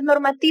 Las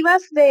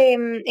normativas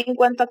en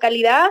cuanto a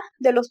calidad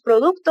de los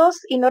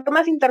productos y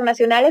normas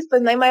internacionales,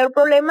 pues no hay mayor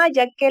problema,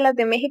 ya que las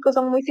de México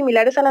son muy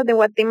similares a las de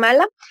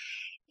Guatemala.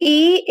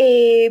 Y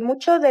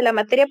mucho de la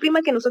materia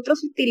prima que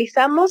nosotros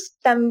utilizamos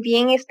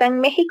también está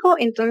en México.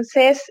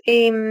 Entonces,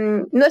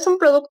 no es un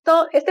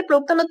producto, este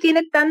producto no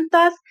tiene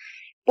tantas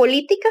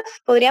políticas,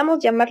 podríamos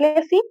llamarle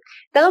así,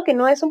 dado que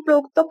no es un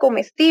producto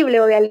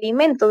comestible o de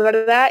alimentos,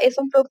 ¿verdad? Es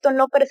un producto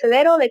no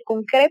perecedero, de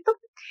concreto.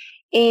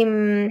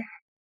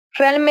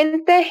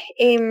 Realmente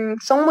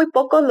son muy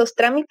pocos los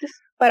trámites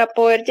para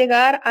poder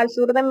llegar al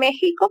sur de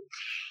México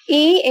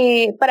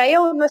y para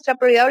ello nuestra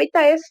prioridad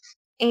ahorita es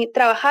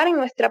trabajar en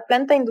nuestra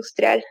planta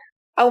industrial,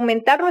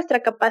 aumentar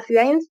nuestra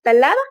capacidad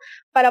instalada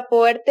para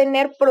poder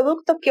tener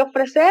producto que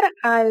ofrecer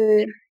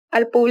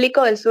al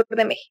público del sur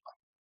de México.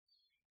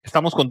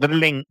 Estamos con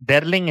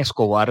Derlene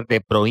Escobar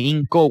de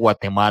Proinco,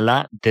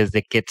 Guatemala,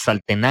 desde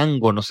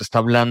Quetzaltenango. Nos está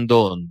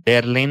hablando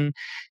Derlene.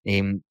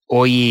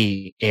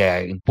 Hoy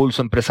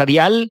Impulso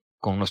Empresarial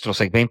con nuestro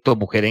segmento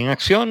Mujer en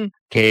Acción,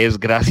 que es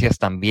gracias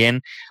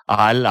también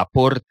al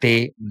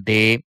aporte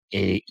de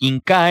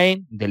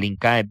INCAE, del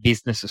INCAE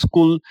Business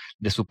School,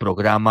 de su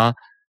programa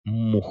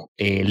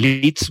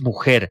Leads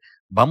Mujer.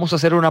 Vamos a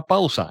hacer una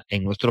pausa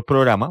en nuestro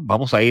programa.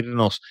 Vamos a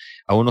irnos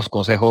a unos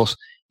consejos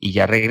y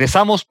ya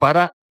regresamos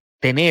para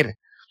tener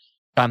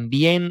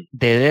también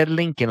de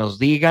Derlene que nos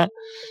diga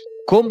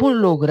cómo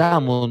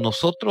logramos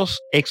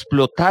nosotros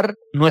explotar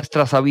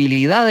nuestras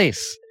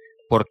habilidades,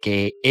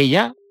 porque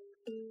ella,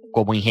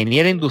 como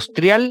ingeniera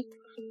industrial,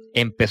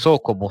 empezó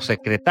como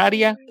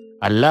secretaria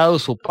al lado de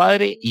su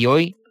padre y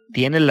hoy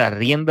tiene las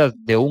riendas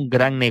de un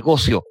gran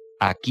negocio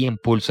aquí en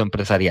Pulso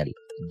Empresarial.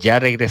 Ya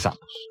regresamos.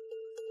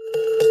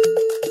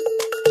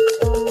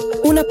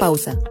 Una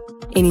pausa.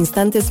 En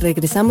instantes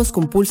regresamos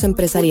con Pulso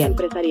Empresarial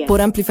por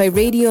Amplify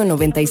Radio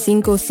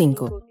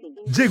 95.5.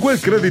 Llegó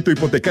el crédito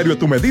hipotecario a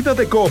tu medida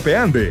de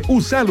Coopeande.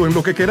 Úsalo en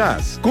lo que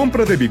querás.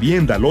 Compra de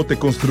vivienda, lote,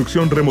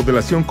 construcción,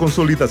 remodelación,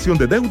 consolidación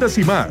de deudas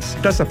y más.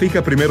 Tasa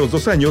fija primeros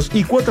 2 años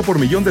y cuota por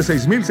millón de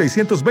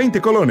 6,620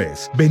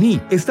 colones.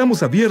 Vení,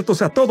 estamos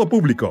abiertos a todo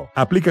público.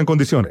 Aplican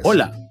condiciones.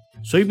 Hola,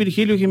 soy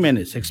Virgilio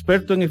Jiménez,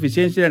 experto en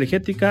eficiencia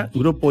energética,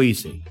 Grupo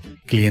ICE.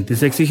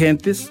 ¿Clientes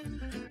exigentes?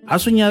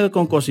 ¿Has soñado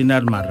con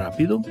cocinar más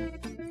rápido?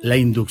 La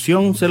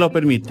inducción se lo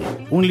permite.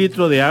 1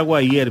 litro de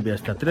agua hierve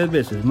hasta 3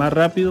 veces más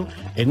rápido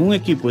en un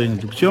equipo de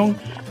inducción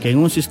que en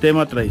un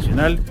sistema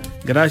tradicional,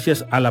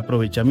 gracias al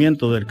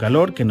aprovechamiento del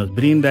calor que nos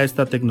brinda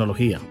esta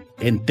tecnología.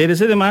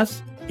 Entérese de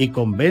más y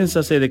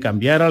convénzase de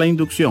cambiar a la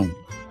inducción.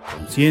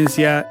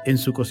 Conciencia en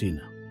su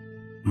cocina.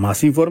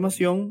 Más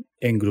información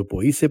en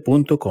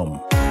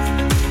grupoice.com.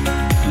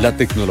 La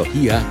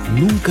tecnología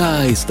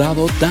nunca ha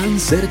estado tan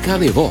cerca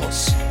de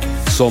vos.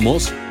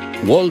 Somos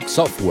Walk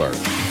Software.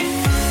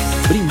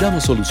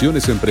 Brindamos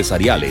soluciones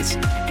empresariales,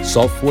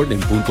 software en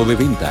punto de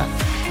venta,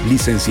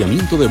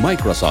 licenciamiento de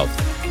Microsoft,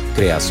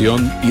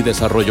 creación y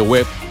desarrollo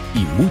web y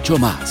mucho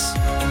más.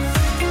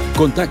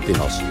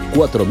 Contáctenos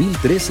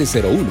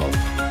 401301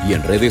 y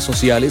en redes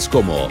sociales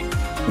como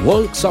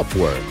Walk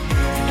Software.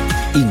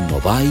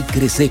 Innova y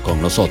crece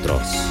con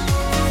nosotros.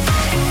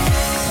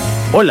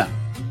 Hola,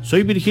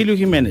 soy Virgilio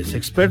Jiménez,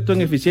 experto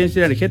en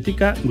eficiencia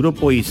energética,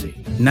 Grupo ICE.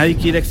 Nadie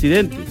quiere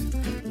accidentes.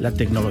 La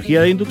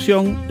tecnología de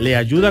inducción le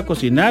ayuda a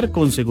cocinar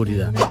con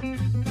seguridad.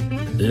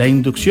 La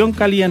inducción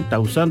calienta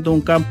usando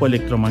un campo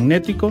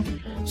electromagnético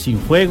sin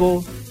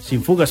fuego,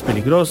 sin fugas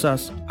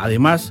peligrosas.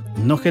 Además,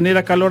 no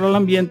genera calor al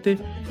ambiente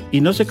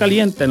y no se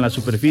calienta en las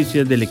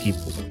superficies del equipo.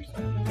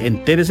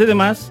 Entérese de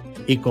más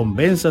y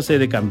convénzase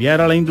de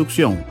cambiar a la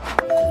inducción.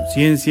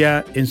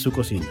 Conciencia en su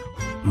cocina.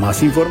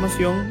 Más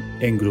información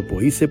en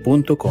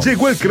grupoice.com.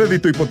 Llegó el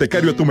crédito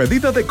hipotecario a tu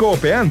medida de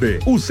Coopeande.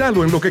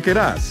 Úsalo en lo que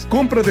querás.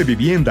 Compra de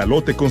vivienda,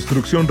 lote,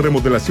 construcción,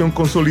 remodelación,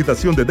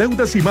 consolidación de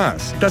deudas y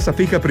más. Tasa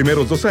fija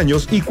primeros 2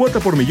 años y cuota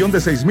por millón de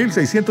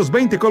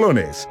 6,620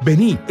 colones.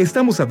 Vení,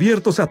 estamos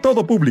abiertos a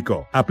todo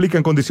público.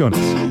 Aplican condiciones.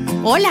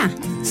 Hola,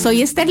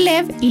 soy Esther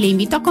Lev y le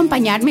invito a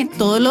acompañarme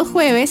todos los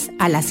jueves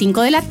a las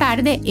 5 de la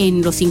tarde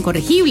en Los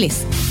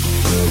Incorregibles.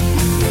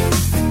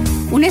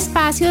 Un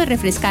espacio de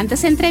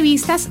refrescantes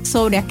entrevistas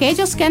sobre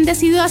aquellos que han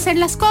decidido hacer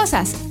las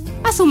cosas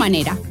a su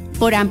manera,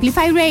 por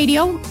Amplify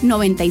Radio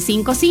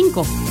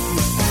 95.5.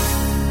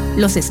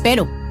 Los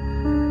espero.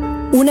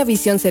 Una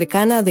visión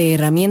cercana de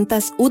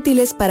herramientas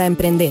útiles para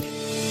emprender.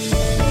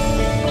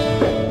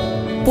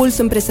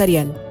 Pulso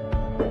Empresarial,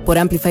 por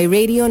Amplify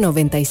Radio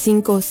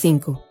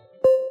 95.5.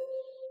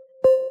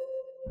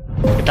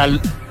 ¿Qué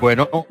tal?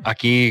 Bueno,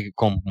 aquí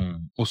con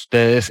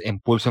ustedes en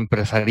Pulso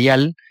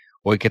Empresarial.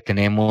 Hoy que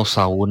tenemos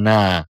a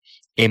una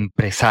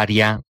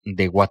empresaria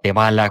de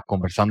Guatemala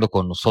conversando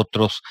con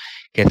nosotros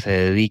que se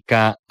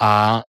dedica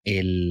a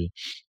el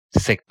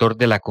sector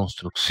de la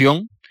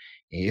construcción,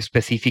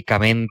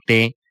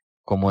 específicamente,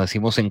 como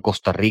decimos en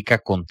Costa Rica,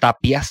 con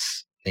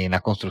tapias, en la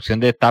construcción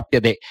de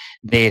tapias,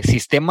 de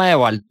sistema de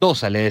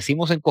baldosa, le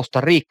decimos en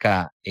Costa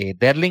Rica.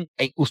 Derlene,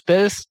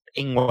 ¿ustedes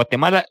en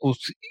Guatemala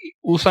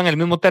usan el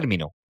mismo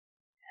término?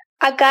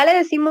 Acá le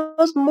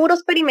decimos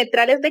muros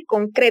perimetrales de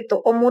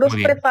concreto o muros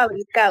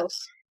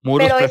prefabricados.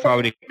 Muros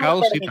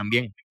prefabricados, sí,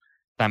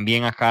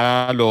 también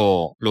acá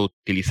lo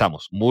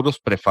utilizamos. Muros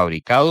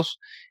prefabricados.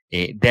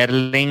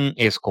 Derlene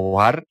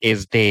Escobar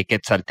es de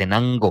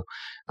Quetzaltenango,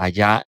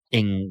 allá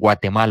en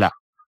Guatemala.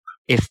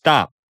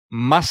 Está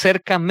más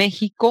cerca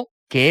México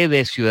que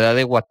de Ciudad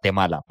de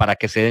Guatemala, para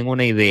que se den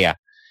una idea.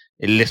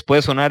 Les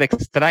puede sonar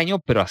extraño,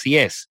 pero así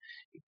es.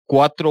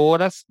 4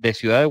 horas de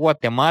Ciudad de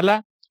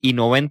Guatemala y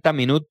 90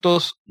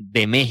 minutos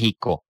de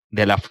México,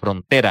 de la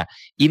frontera.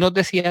 Y nos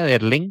decía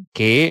Derlene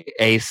que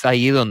es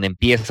ahí donde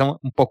empieza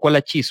un poco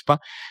la chispa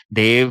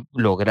de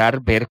lograr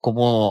ver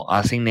cómo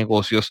hacen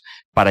negocios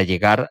para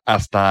llegar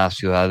hasta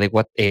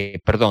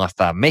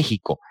hasta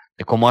México,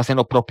 de cómo hacen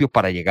lo propio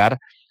para llegar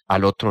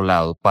al otro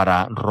lado,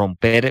 para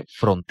romper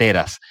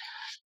fronteras.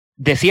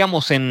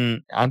 Decíamos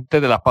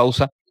antes de la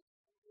pausa,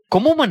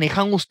 ¿cómo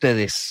manejan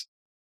ustedes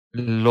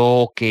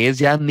lo que es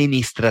ya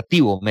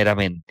administrativo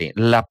meramente,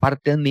 la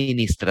parte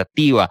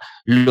administrativa,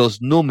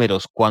 los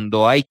números,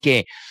 cuando hay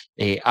que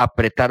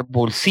apretar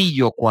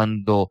bolsillo,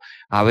 cuando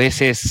a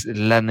veces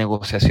las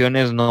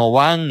negociaciones no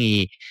van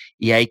y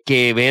hay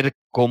que ver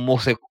cómo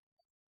se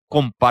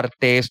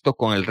comparte esto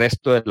con el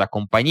resto de la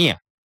compañía?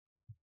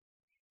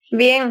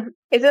 Bien,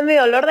 ese es mi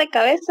dolor de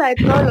cabeza de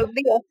todos los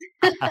días.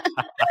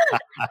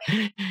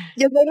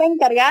 Yo soy la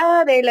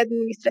encargada de la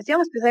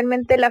administración,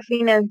 especialmente la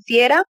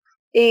financiera,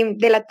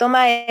 de la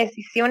toma de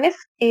decisiones.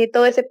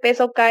 Todo ese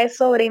peso cae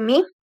sobre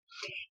mí.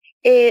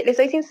 Les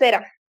soy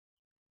sincera,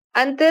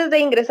 antes de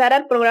ingresar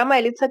al programa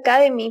de Leads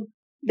Academy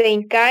de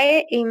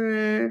INCAE,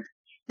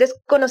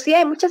 desconocía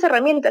de muchas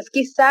herramientas.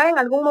 Quizá en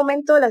algún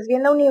momento las vi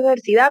en la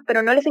universidad,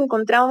 pero no les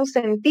encontraba un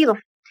sentido.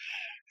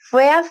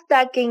 Fue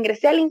hasta que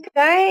ingresé al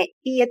INCAE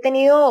y he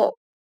tenido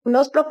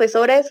unos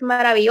profesores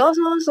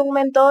maravillosos, un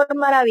mentor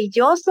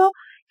maravilloso,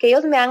 que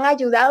ellos me han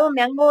ayudado,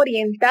 me han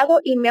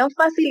orientado y me han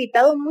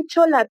facilitado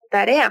mucho la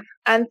tarea.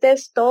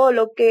 Antes todo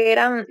lo que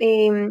eran,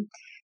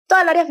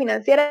 toda el área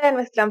financiera de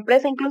nuestra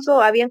empresa,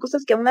 incluso habían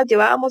cosas que aún las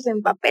llevábamos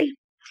en papel.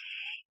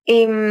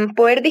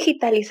 Poder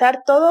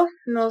digitalizar todo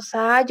nos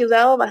ha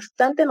ayudado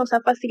bastante, nos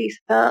ha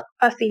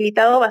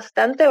facilitado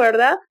bastante,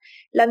 ¿verdad?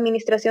 La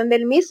administración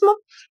del mismo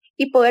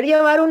y poder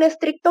llevar un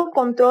estricto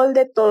control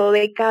de todo,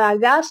 de cada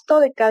gasto,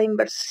 de cada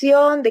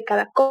inversión, de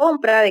cada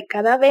compra, de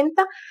cada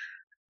venta.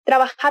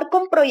 Trabajar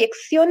con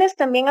proyecciones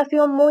también ha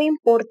sido muy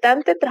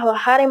importante,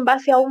 trabajar en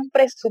base a un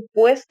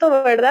presupuesto,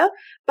 ¿verdad?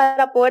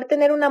 Para poder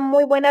tener una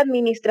muy buena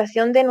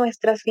administración de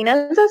nuestras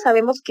finanzas.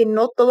 Sabemos que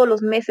no todos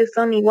los meses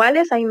son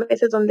iguales, hay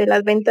meses donde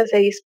las ventas se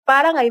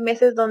disparan, hay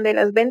meses donde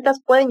las ventas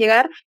pueden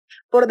llegar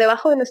por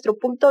debajo de nuestro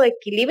punto de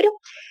equilibrio.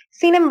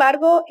 Sin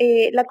embargo,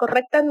 la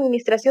correcta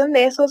administración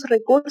de esos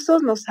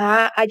recursos nos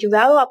ha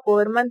ayudado a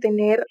poder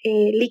mantener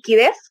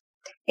liquidez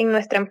en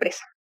nuestra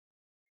empresa.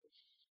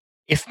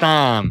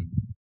 Esta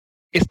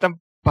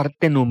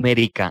parte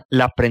numérica,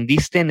 ¿la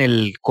aprendiste en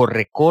el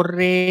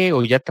corre-corre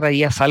o ya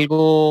traías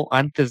algo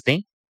antes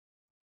de?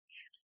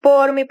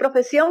 Por mi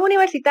profesión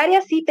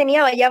universitaria sí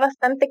tenía ya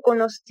bastante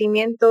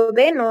conocimiento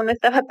no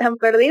estaba tan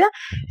perdida.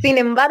 Sin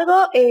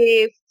embargo,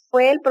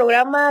 fue el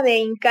programa de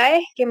INCAE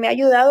que me ha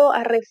ayudado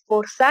a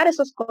reforzar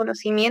esos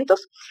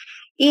conocimientos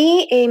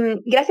y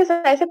gracias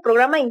a ese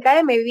programa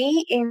INCAE me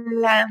vi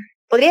en la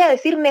podría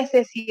decir,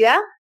 necesidad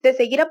de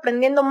seguir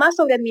aprendiendo más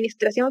sobre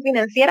administración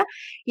financiera,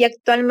 y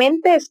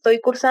actualmente estoy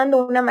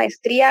cursando una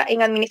maestría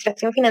en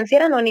administración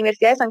financiera en la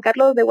Universidad de San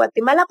Carlos de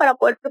Guatemala para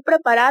poder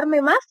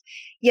prepararme más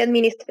y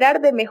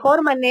administrar de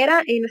mejor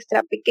manera en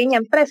nuestra pequeña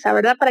empresa,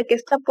 ¿verdad? Para que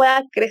esta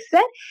pueda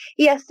crecer,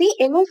 y así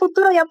en un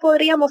futuro ya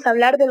podríamos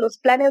hablar de los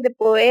planes de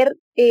poder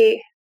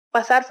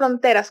pasar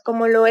fronteras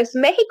como lo es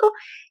México,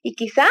 y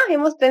quizá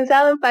hemos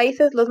pensado en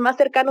países los más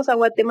cercanos a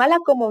Guatemala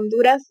como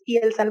Honduras y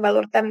El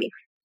Salvador también.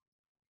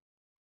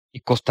 Y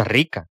Costa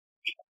Rica.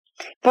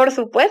 Por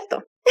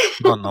supuesto.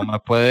 No me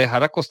puede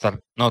dejar a Costa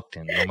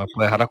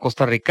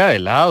Rica de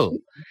lado.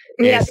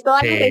 Mira,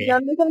 toda la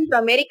región de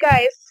Centroamérica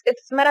es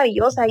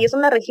maravillosa y es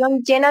una región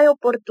llena de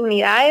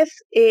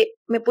oportunidades.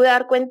 Me pude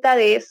dar cuenta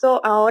de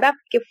eso ahora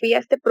que fui a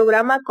este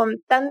programa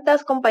con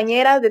tantas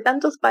compañeras de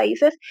tantos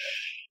países,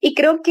 y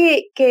creo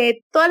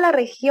que toda la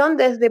región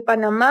desde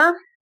Panamá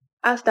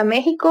hasta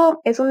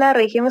México es una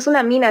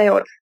mina de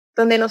oro,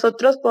 donde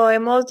nosotros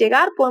podemos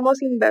llegar,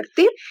 podemos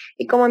invertir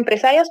y como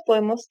empresarias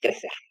podemos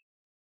crecer.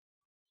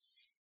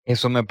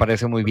 Eso me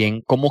parece muy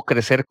bien. ¿Cómo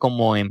crecer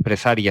como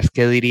empresarias?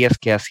 ¿Qué dirías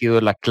que ha sido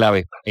la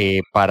clave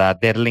para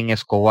Derlene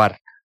Escobar?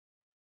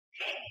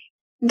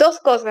 2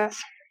 cosas.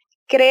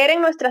 Creer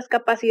en nuestras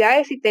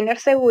capacidades y tener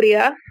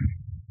seguridad.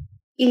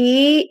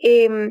 Y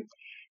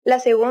la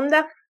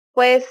segunda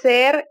puede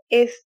ser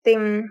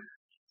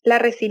la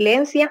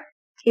resiliencia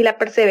y la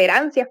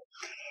perseverancia.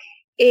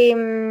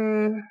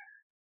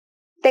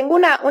 Tengo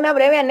una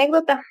breve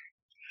anécdota.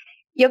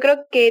 Yo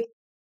creo que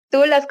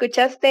tú la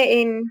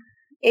escuchaste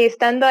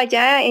estando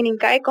allá en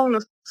INCAE con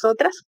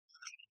nosotras.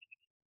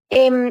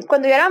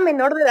 Cuando yo era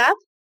menor de edad,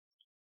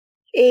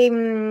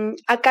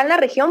 acá en la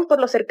región,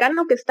 por lo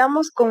cercano que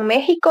estamos con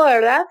México,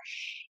 ¿verdad?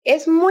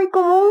 Es muy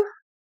común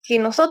que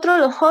nosotros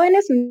los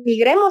jóvenes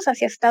migremos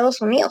hacia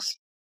Estados Unidos,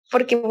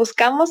 porque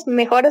buscamos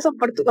mejores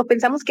oportunidades, o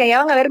pensamos que allá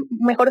van a haber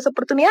mejores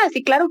oportunidades,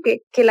 y claro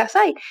que las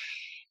hay.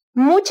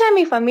 Mucha de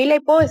mi familia,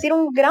 y puedo decir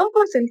un gran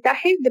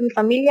porcentaje de mi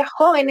familia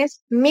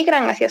jóvenes,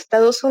 migran hacia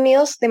Estados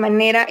Unidos de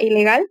manera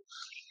ilegal.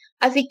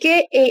 Así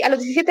que a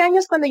los 17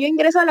 años, cuando yo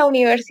ingreso a la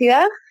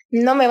universidad,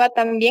 no me va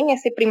tan bien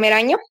ese primer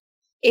año.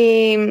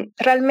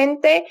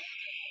 Realmente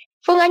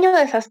fue un año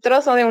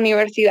desastroso de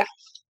universidad.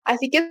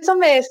 Así que eso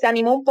me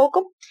desanimó un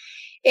poco.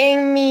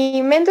 En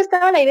mi mente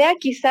estaba la idea,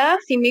 quizás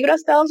si migro a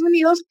Estados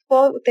Unidos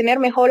puedo tener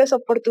mejores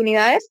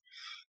oportunidades,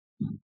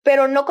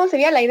 pero no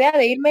concebía la idea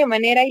de irme de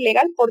manera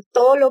ilegal por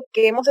todo lo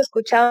que hemos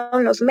escuchado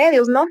en los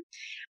medios, ¿no?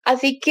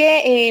 Así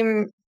que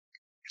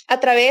a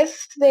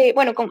través de,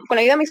 con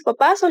la ayuda de mis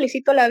papás,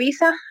 solicito la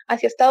visa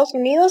hacia Estados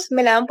Unidos,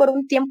 me la dan por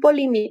un tiempo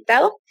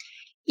limitado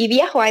y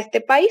viajo a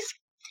este país.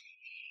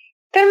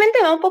 Realmente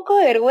me da un poco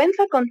de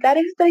vergüenza contar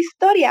esta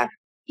historia,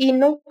 y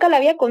nunca la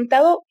había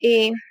contado,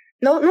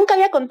 nunca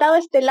había contado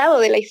este lado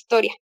de la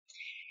historia.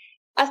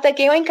 Hasta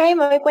que yo en CAE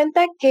me doy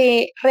cuenta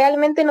que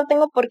realmente no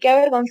tengo por qué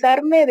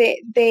avergonzarme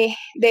de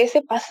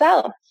ese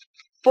pasado,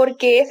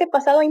 porque ese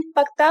pasado ha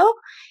impactado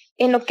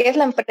en lo que es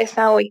la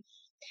empresa hoy.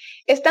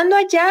 Estando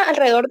allá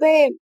alrededor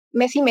de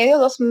 1.5 meses,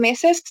 2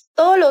 meses,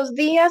 todos los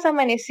días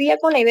amanecía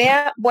con la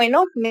idea,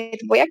 me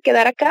voy a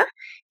quedar acá,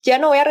 ya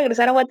no voy a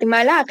regresar a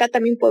Guatemala, acá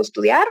también puedo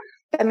estudiar,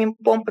 también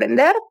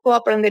puedo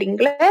aprender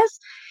inglés,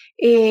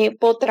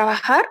 puedo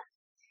trabajar.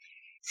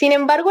 Sin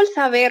embargo, el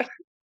saber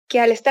que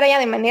al estar allá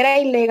de manera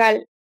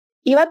ilegal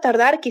iba a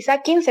tardar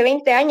quizá 15,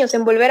 20 años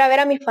en volver a ver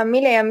a mi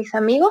familia y a mis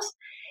amigos,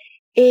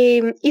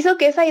 hizo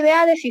que esa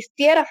idea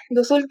desistiera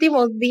los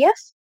últimos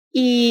días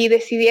y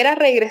decidiera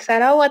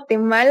regresar a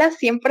Guatemala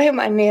siempre de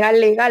manera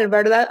legal,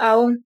 ¿verdad?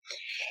 Aún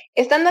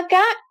estando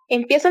acá,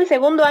 empiezo el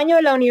 2.º año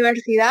de la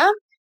universidad,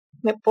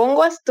 me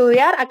pongo a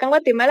estudiar. Acá en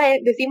Guatemala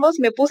decimos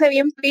me puse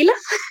bien pilas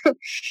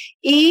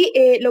y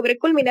logré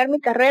culminar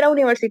mi carrera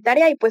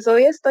universitaria, y pues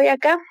hoy estoy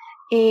acá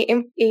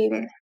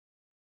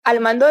al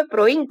mando de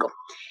Proinco.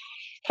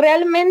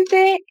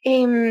 Realmente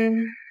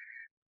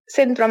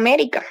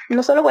Centroamérica,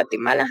 no solo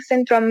Guatemala,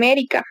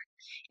 Centroamérica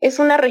es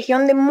una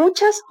región de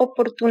muchas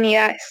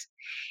oportunidades,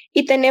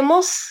 y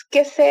tenemos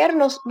que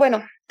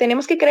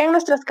tenemos que creer en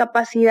nuestras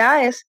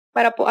capacidades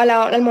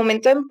al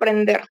momento de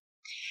emprender.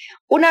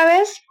 Una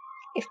vez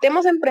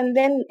estemos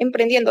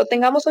emprendiendo,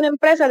 tengamos una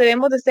empresa,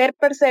 debemos de ser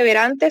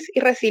perseverantes y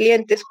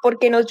resilientes,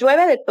 porque nos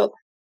llueve de todo,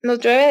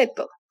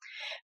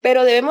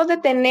 pero debemos de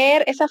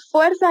tener esa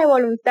fuerza de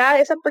voluntad,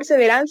 esa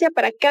perseverancia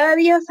para cada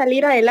día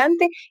salir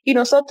adelante y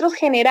nosotros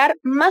generar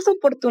más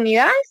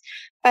oportunidades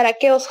para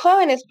aquellos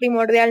jóvenes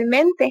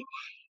primordialmente,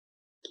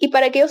 y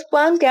para que ellos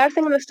puedan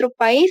quedarse en nuestro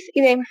país.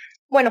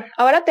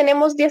 Ahora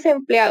tenemos 10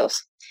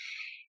 empleados.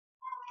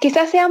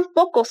 Quizás sean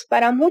pocos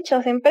para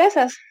muchas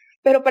empresas,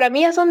 pero para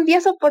mí ya son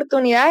 10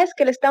 oportunidades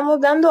que le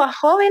estamos dando a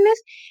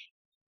jóvenes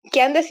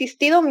que han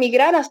decidido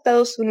migrar a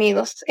Estados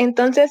Unidos.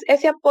 Entonces,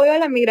 ese apoyo a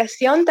la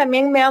migración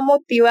también me ha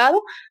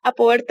motivado a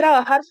poder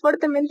trabajar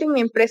fuertemente en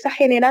mi empresa,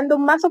 generando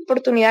más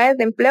oportunidades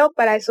de empleo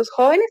para esos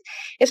jóvenes.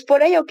 Es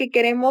por ello que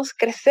queremos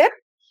crecer,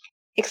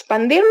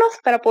 expandirnos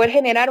para poder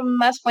generar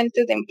más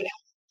fuentes de empleo.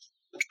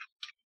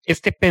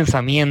 Este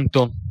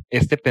pensamiento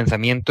este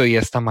pensamiento y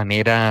esta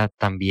manera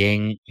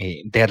también,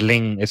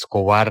 Derlene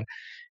Escobar,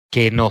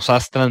 que nos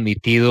has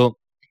transmitido.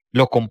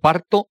 Lo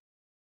comparto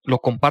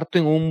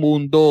en un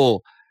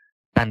mundo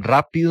tan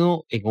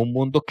rápido, en un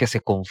mundo que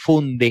se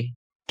confunde,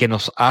 que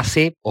nos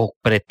hace o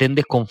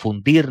pretende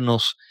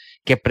confundirnos,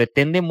 que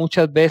pretende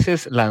muchas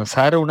veces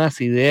lanzar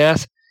unas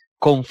ideas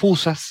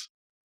confusas,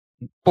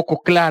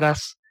 poco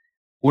claras,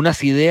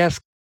 unas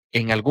ideas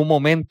en algún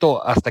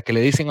momento hasta que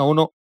le dicen a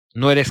uno,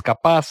 no eres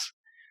capaz,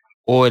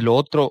 o el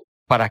otro,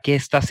 ¿para qué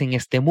estás en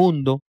este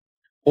mundo?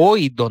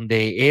 Hoy,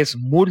 donde es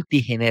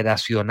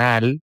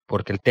multigeneracional,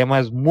 porque el tema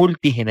es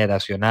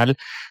multigeneracional,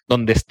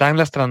 donde están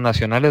las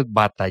transnacionales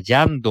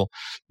batallando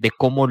de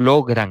cómo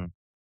logran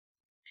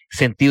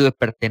sentido de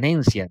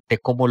pertenencia, de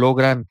cómo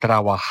logran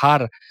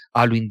trabajar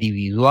a lo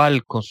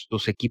individual con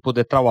sus equipos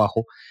de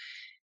trabajo,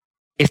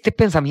 este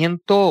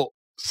pensamiento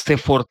se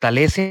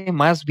fortalece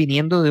más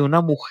viniendo de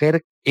una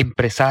mujer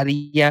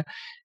empresaria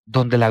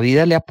donde la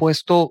vida le ha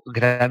puesto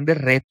grandes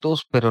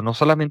retos, pero no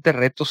solamente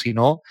retos,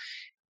 sino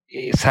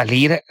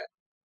salir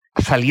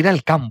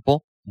al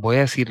campo, voy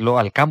a decirlo,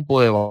 al campo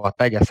de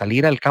batalla,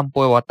 salir al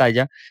campo de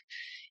batalla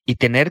y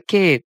tener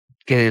que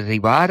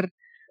derribar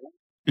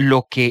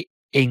lo que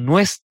en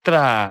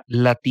nuestra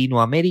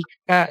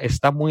Latinoamérica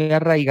está muy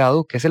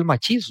arraigado, que es el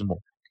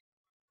machismo.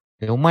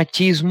 Un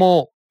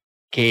machismo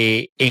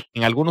que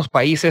en algunos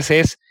países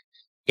es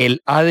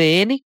el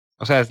ADN,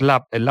 o sea, es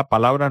la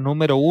palabra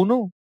número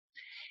uno,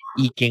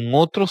 y que en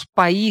otros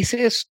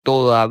países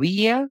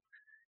todavía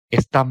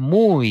está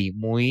muy,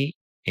 muy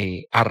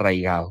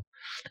arraigado.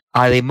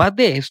 Además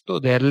de esto,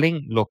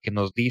 Derlene, lo que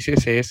nos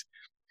dices es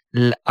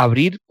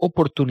abrir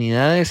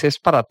oportunidades es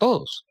para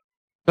todos.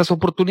 Las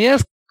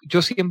oportunidades,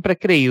 yo siempre he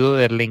creído,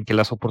 Derlene, que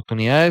las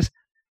oportunidades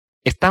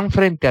están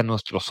frente a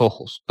nuestros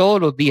ojos. Todos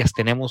los días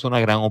tenemos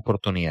una gran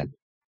oportunidad.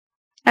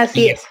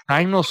 Así es.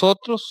 Está en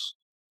nosotros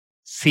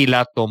si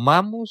la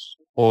tomamos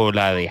o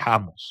la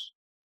dejamos.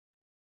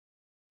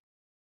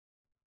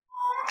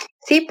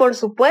 Sí, por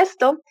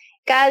supuesto.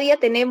 Cada día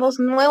tenemos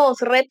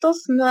nuevos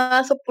retos,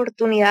 nuevas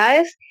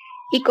oportunidades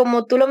y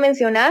como tú lo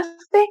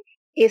mencionaste,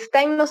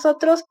 está en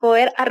nosotros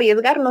poder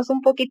arriesgarnos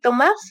un poquito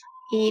más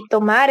y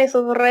tomar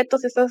esos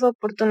retos, esas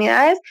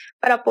oportunidades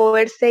para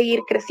poder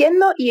seguir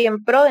creciendo y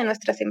en pro de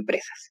nuestras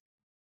empresas.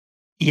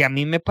 Y a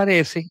mí me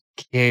parece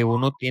que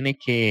uno tiene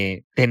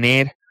que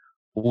tener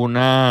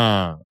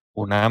una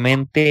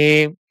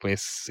mente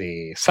pues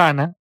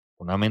sana,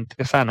 una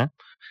mente sana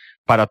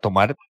para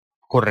tomar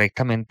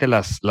correctamente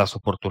las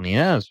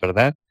oportunidades,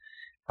 ¿verdad?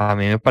 A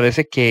mí me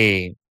parece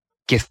que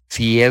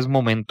sí es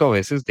momento a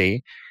veces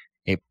de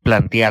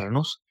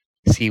plantearnos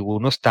si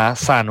uno está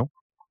sano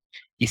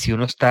y si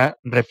uno está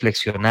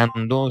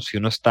reflexionando, si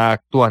uno está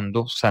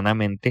actuando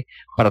sanamente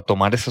para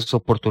tomar esas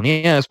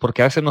oportunidades,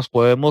 porque a veces nos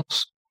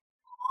podemos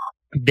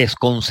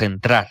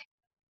desconcentrar.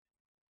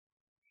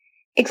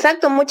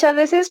 Exacto, muchas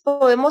veces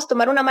podemos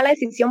tomar una mala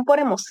decisión por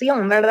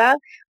emoción, ¿verdad?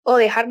 O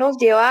dejarnos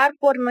llevar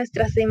por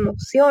nuestras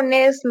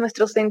emociones,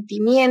 nuestros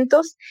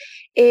sentimientos.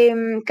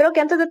 Creo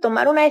que antes de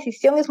tomar una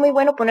decisión es muy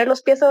bueno poner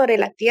los pies sobre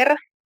la tierra.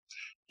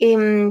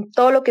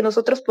 Todo lo que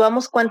nosotros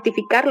podamos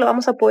cuantificar lo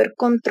vamos a poder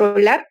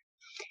controlar.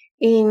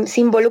 Se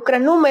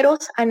involucran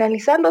números,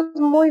 analizarlos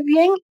muy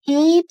bien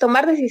y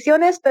tomar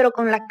decisiones, pero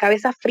con la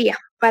cabeza fría,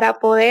 para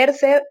poder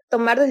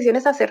tomar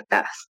decisiones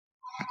acertadas.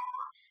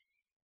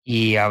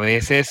 Y a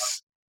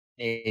veces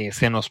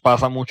se nos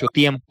pasa mucho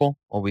tiempo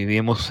o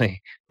vivimos,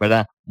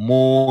 ¿verdad?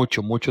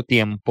 Mucho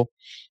tiempo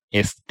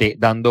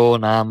dando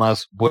nada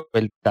más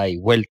vuelta y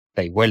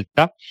vuelta y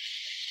vuelta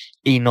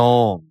y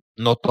no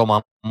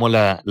tomamos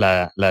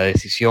la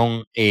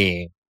decisión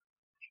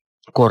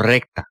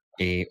correcta,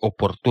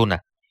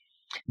 oportuna.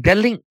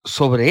 Derlene,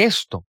 sobre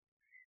esto,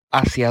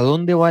 ¿hacia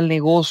dónde va el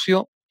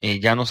negocio?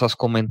 Ya nos has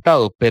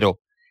comentado, pero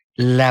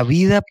la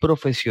vida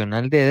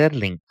profesional de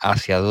Derlene,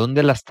 ¿hacia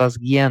dónde la estás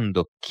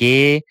guiando?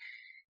 ¿Qué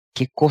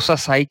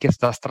cosas hay que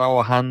estás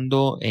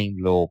trabajando en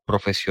lo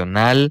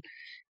profesional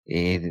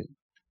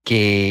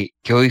que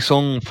hoy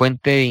son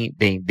fuente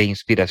de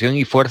inspiración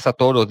y fuerza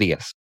todos los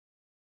días?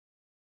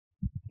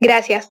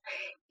 Gracias.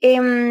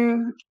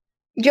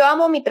 Yo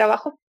amo mi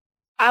trabajo,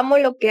 amo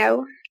lo que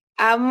hago,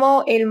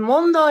 amo el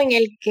mundo en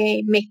el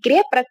que me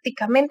crié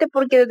prácticamente,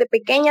 porque desde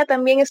pequeña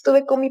también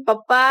estuve con mi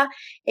papá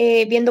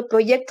viendo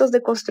proyectos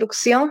de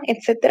construcción,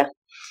 etc.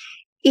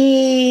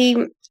 Y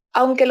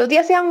aunque los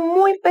días sean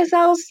muy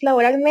pesados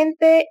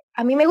laboralmente,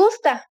 a mí me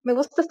gusta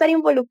estar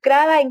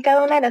involucrada en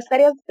cada una de las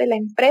áreas de la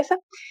empresa.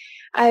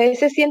 A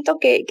veces siento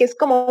que es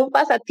como un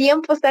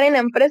pasatiempo estar en la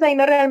empresa y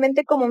no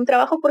realmente como un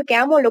trabajo porque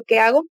amo lo que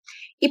hago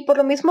y por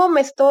lo mismo me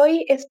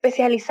estoy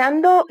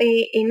especializando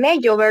en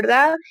ello,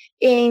 ¿verdad?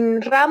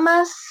 En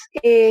ramas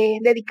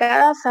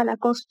dedicadas a la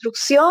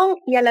construcción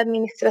y a la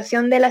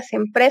administración de las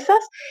empresas.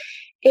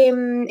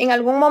 En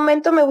algún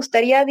momento me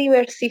gustaría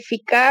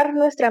diversificar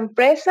nuestra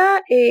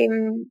empresa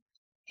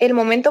el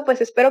momento,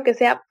 pues espero que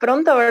sea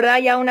pronto, ¿verdad?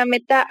 Ya una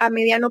meta a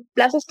mediano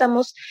plazo.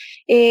 Estamos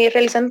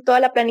realizando toda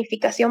la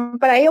planificación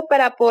para ello,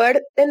 para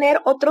poder tener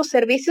otros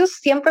servicios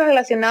siempre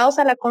relacionados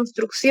a la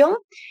construcción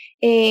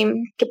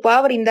que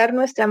pueda brindar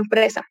nuestra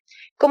empresa.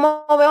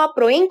 ¿Cómo veo a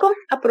Proinco?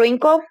 A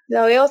Proinco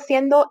la veo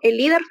siendo el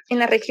líder en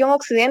la región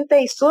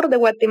occidente y sur de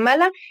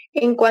Guatemala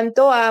en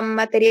cuanto a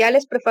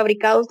materiales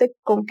prefabricados de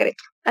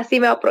concreto. Así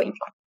veo a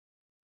Proinco.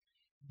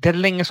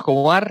 Derlene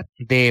Escobar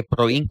de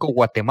Proinco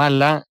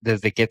Guatemala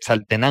desde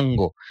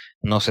Quetzaltenango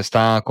nos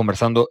está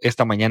conversando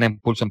esta mañana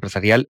en Pulso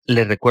Empresarial.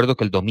 Les recuerdo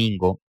que el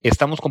domingo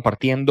estamos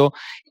compartiendo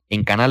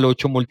en Canal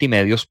 8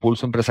 Multimedios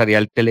Pulso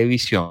Empresarial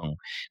Televisión.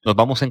 Nos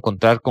vamos a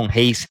encontrar con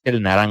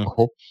Hazel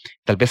Naranjo.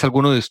 Tal vez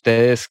alguno de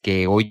ustedes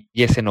que oye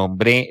ese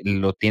nombre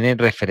lo tienen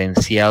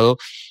referenciado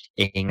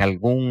en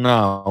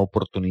alguna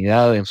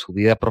oportunidad en su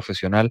vida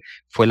profesional.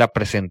 Fue la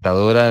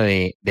presentadora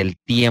del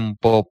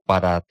Tiempo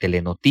para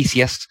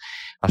Telenoticias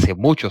hace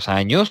muchos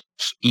años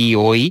y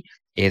hoy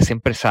es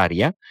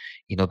empresaria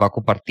y nos va a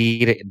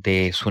compartir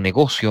de su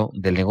negocio,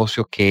 del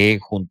negocio que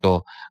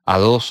junto a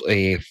dos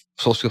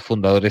socios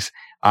fundadores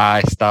ha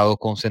estado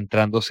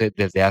concentrándose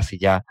desde hace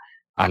ya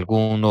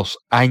algunos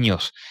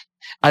años.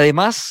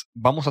 Además,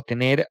 vamos a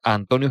tener a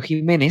Antonio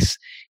Jiménez,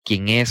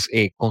 quien es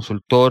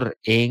consultor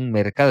en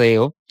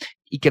mercadeo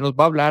y que nos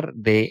va a hablar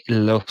de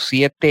las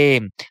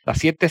 7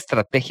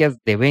 estrategias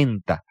de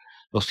venta,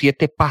 los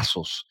 7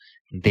 pasos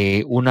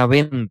de una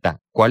venta,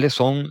 cuáles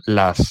son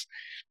los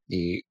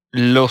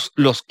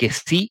que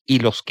sí y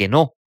los que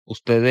no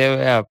usted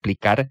debe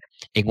aplicar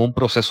en un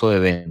proceso de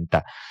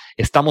venta.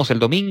 Estamos el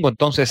domingo,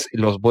 entonces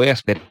los voy a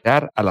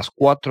esperar a las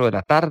 4 de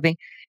la tarde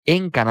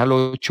en Canal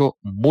 8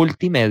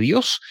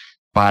 Multimedios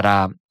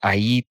para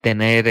ahí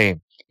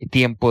tener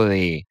tiempo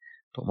de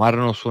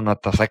tomarnos una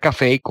taza de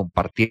café y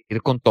compartir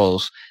con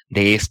todos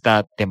de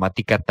esta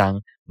temática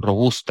tan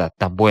robusta,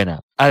 tan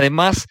buena.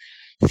 Además,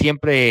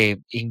 siempre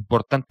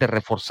importante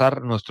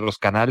reforzar nuestros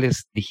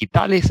canales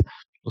digitales.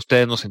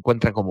 Ustedes nos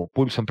encuentran como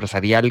Pulso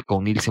Empresarial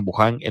con Nilsen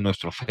Buján en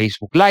nuestro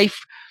Facebook Live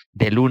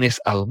de lunes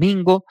a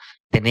domingo.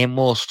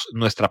 Tenemos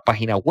nuestra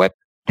página web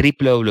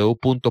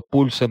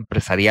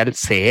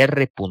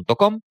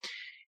www.pulsoempresarialcr.com,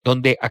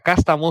 donde acá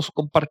estamos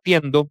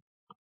compartiendo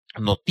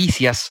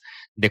noticias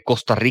de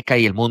Costa Rica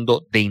y el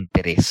mundo de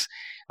interés.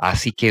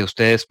 Así que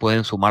ustedes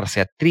pueden sumarse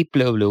a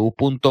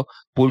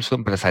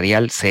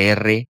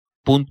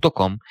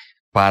www.pulsoempresarialcr.com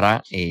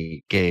para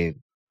que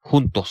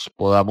juntos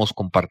podamos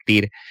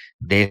compartir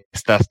de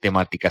estas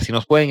temáticas. Si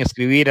nos pueden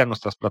escribir a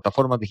nuestras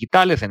plataformas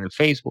digitales, en el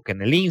Facebook,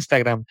 en el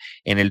Instagram,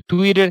 en el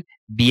Twitter,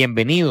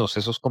 bienvenidos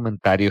esos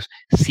comentarios.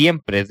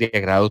 Siempre es de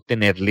agrado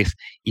tenerles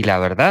y la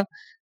verdad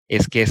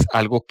es que es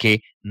algo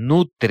que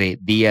nutre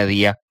día a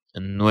día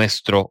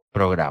nuestro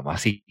programa.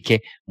 Así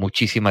que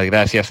muchísimas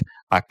gracias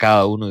a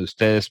cada uno de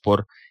ustedes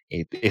por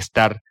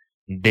estar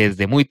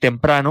desde muy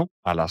temprano,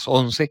 a las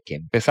 11 que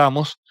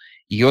empezamos,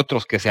 y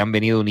otros que se han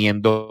venido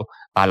uniendo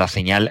a la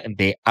señal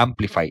de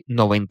Amplify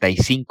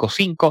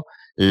 95.5,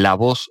 la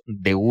voz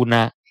de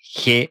una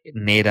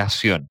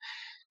generación.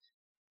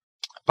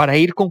 Para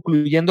ir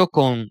concluyendo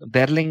con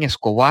Derlene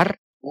Escobar,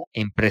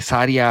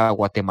 empresaria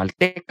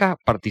guatemalteca,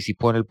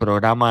 participó en el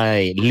programa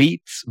de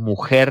Leads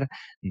Mujer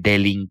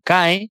del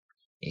INCAE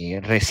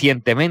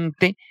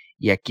recientemente,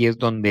 y aquí es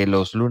donde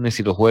los lunes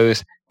y los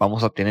jueves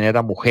vamos a tener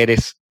a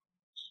mujeres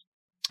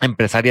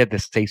empresarias de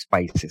 6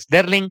 países.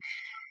 Derlene,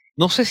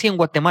 no sé si en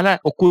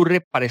Guatemala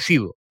ocurre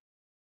parecido.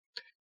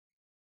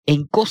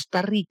 En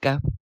Costa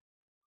Rica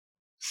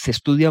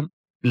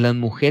las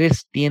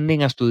mujeres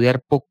tienden a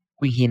estudiar poco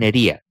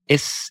ingeniería.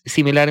 ¿Es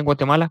similar en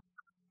Guatemala?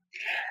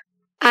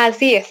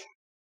 Así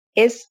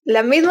es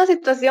la misma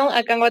situación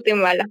acá en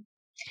Guatemala.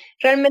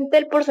 Realmente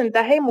el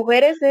porcentaje de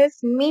mujeres es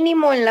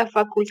mínimo en la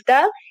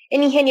facultad.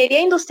 En ingeniería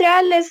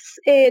industrial es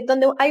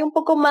donde hay un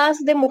poco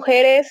más de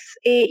mujeres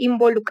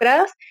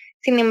involucradas.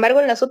 Sin embargo,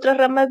 en las otras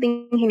ramas de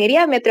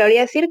ingeniería me atrevería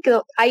a decir que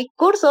hay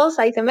cursos,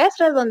 hay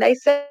semestres donde hay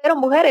 0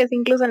 mujeres,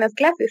 incluso en las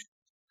clases.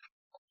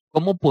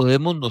 ¿Cómo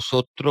podemos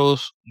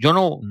nosotros, yo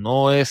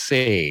no es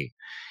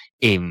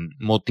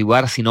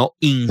motivar, sino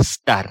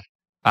instar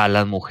a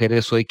las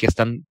mujeres hoy que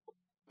están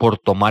por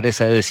tomar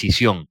esa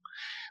decisión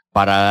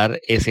para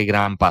dar ese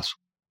gran paso?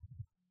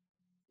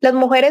 Las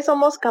mujeres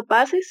somos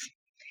capaces,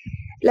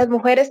 las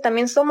mujeres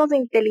también somos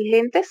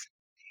inteligentes,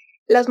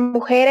 las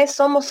mujeres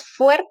somos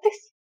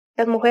fuertes,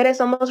 las mujeres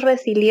somos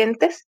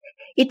resilientes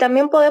y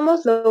también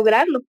podemos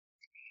lograrlo.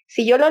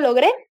 Si yo lo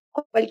logré,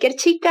 cualquier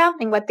chica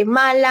en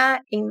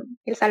Guatemala, en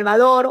El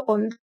Salvador,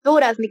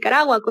 Honduras,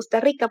 Nicaragua, Costa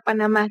Rica,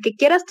 Panamá, que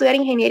quiera estudiar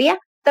ingeniería,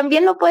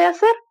 también lo puede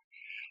hacer.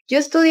 Yo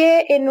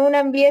estudié en un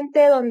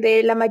ambiente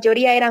donde la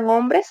mayoría eran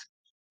hombres,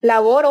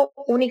 laboro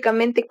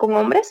únicamente con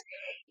hombres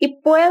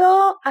y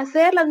puedo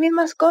hacer las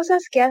mismas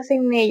cosas que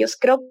hacen ellos.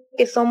 Creo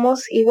que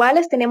somos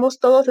iguales, tenemos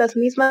todas las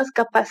mismas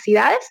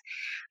capacidades,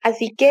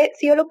 así que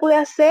si yo lo pude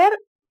hacer,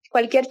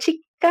 cualquier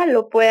chica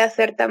lo puede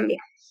hacer también.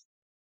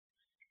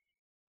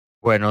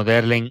 Bueno,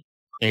 Derlene,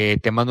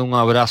 te mando un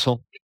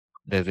abrazo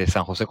desde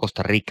San José,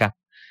 Costa Rica,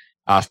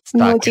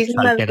 hasta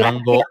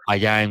Quetzaltenango,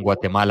 allá en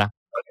Guatemala.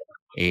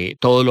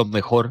 todo lo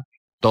mejor,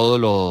 todo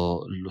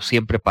lo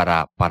siempre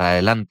para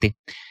adelante.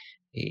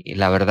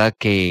 La verdad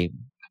que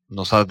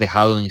nos has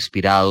dejado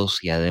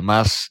inspirados y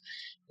además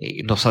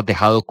nos has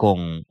dejado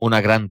con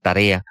una gran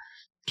tarea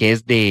que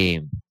es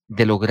de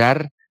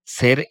lograr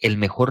ser el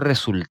mejor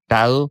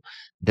resultado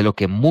de lo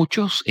que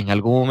muchos en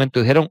algún momento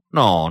dijeron,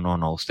 no,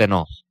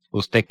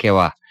 usted qué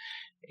va,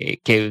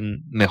 que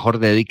mejor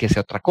dedíquese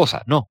a otra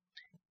cosa. No,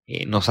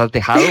 nos has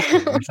dejado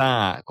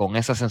con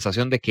esa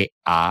sensación de que,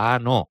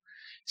 no,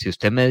 si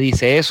usted me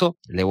dice eso,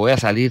 le voy a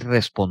salir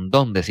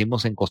respondón,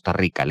 decimos en Costa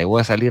Rica, le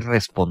voy a salir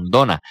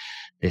respondona,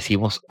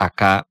 decimos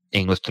acá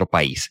en nuestro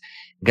país.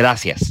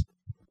 Gracias.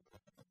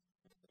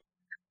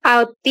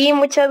 A ti,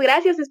 muchas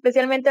gracias,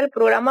 especialmente al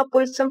programa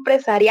Pulso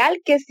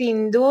Empresarial, que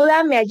sin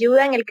duda me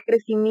ayuda en el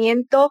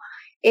crecimiento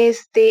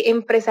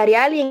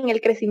empresarial y en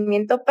el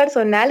crecimiento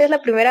personal. Es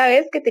la primera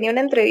vez que tenía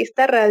una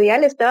entrevista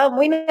radial, estaba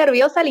muy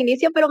nerviosa al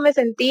inicio, pero me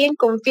sentí en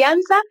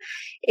confianza.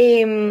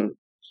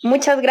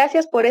 Muchas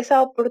gracias por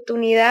esa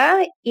oportunidad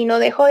y no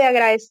dejo de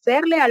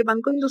agradecerle al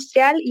Banco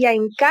Industrial y a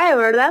INCAE,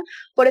 ¿verdad?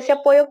 Por ese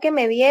apoyo que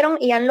me dieron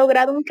y han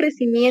logrado un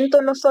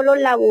crecimiento no solo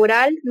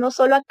laboral, no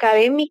solo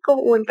académico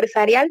o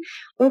empresarial,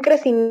 un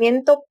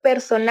crecimiento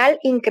personal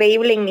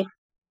increíble en mí.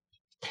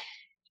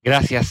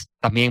 Gracias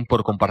también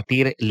por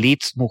compartir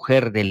Leads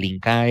Mujer del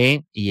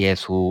INCAE y a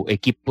su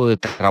equipo de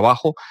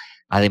trabajo,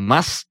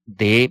 además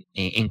de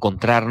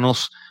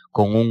encontrarnos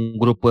con un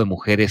grupo de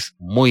mujeres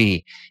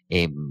muy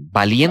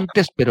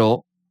valientes,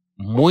 pero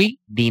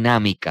muy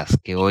dinámicas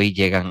que hoy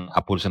llegan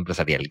a Pulso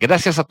Empresarial.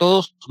 Gracias a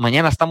todos.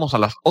 Mañana estamos a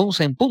las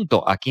 11 en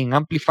punto aquí en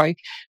Amplify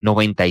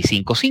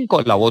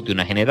 95.5, la voz de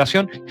una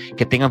generación.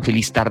 Que tengan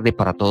feliz tarde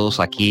para todos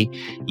aquí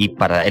y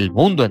para el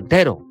mundo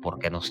entero,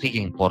 porque nos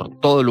siguen por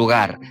todo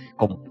lugar.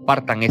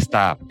 Compartan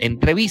esta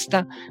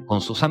entrevista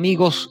con sus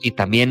amigos y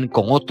también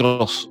con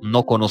otros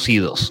no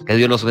conocidos. Que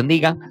Dios los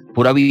bendiga.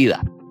 Pura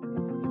vida.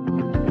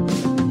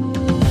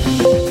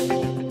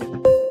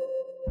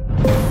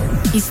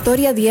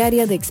 Historia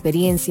diaria de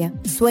experiencia,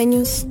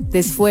 sueños, de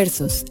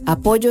esfuerzos,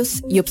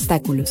 apoyos y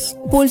obstáculos.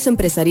 Pulso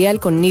Empresarial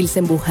con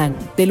Nilsen Buján,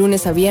 de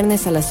lunes a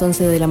viernes a las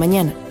 11 de la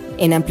mañana,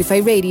 en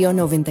Amplify Radio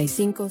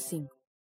 95.5.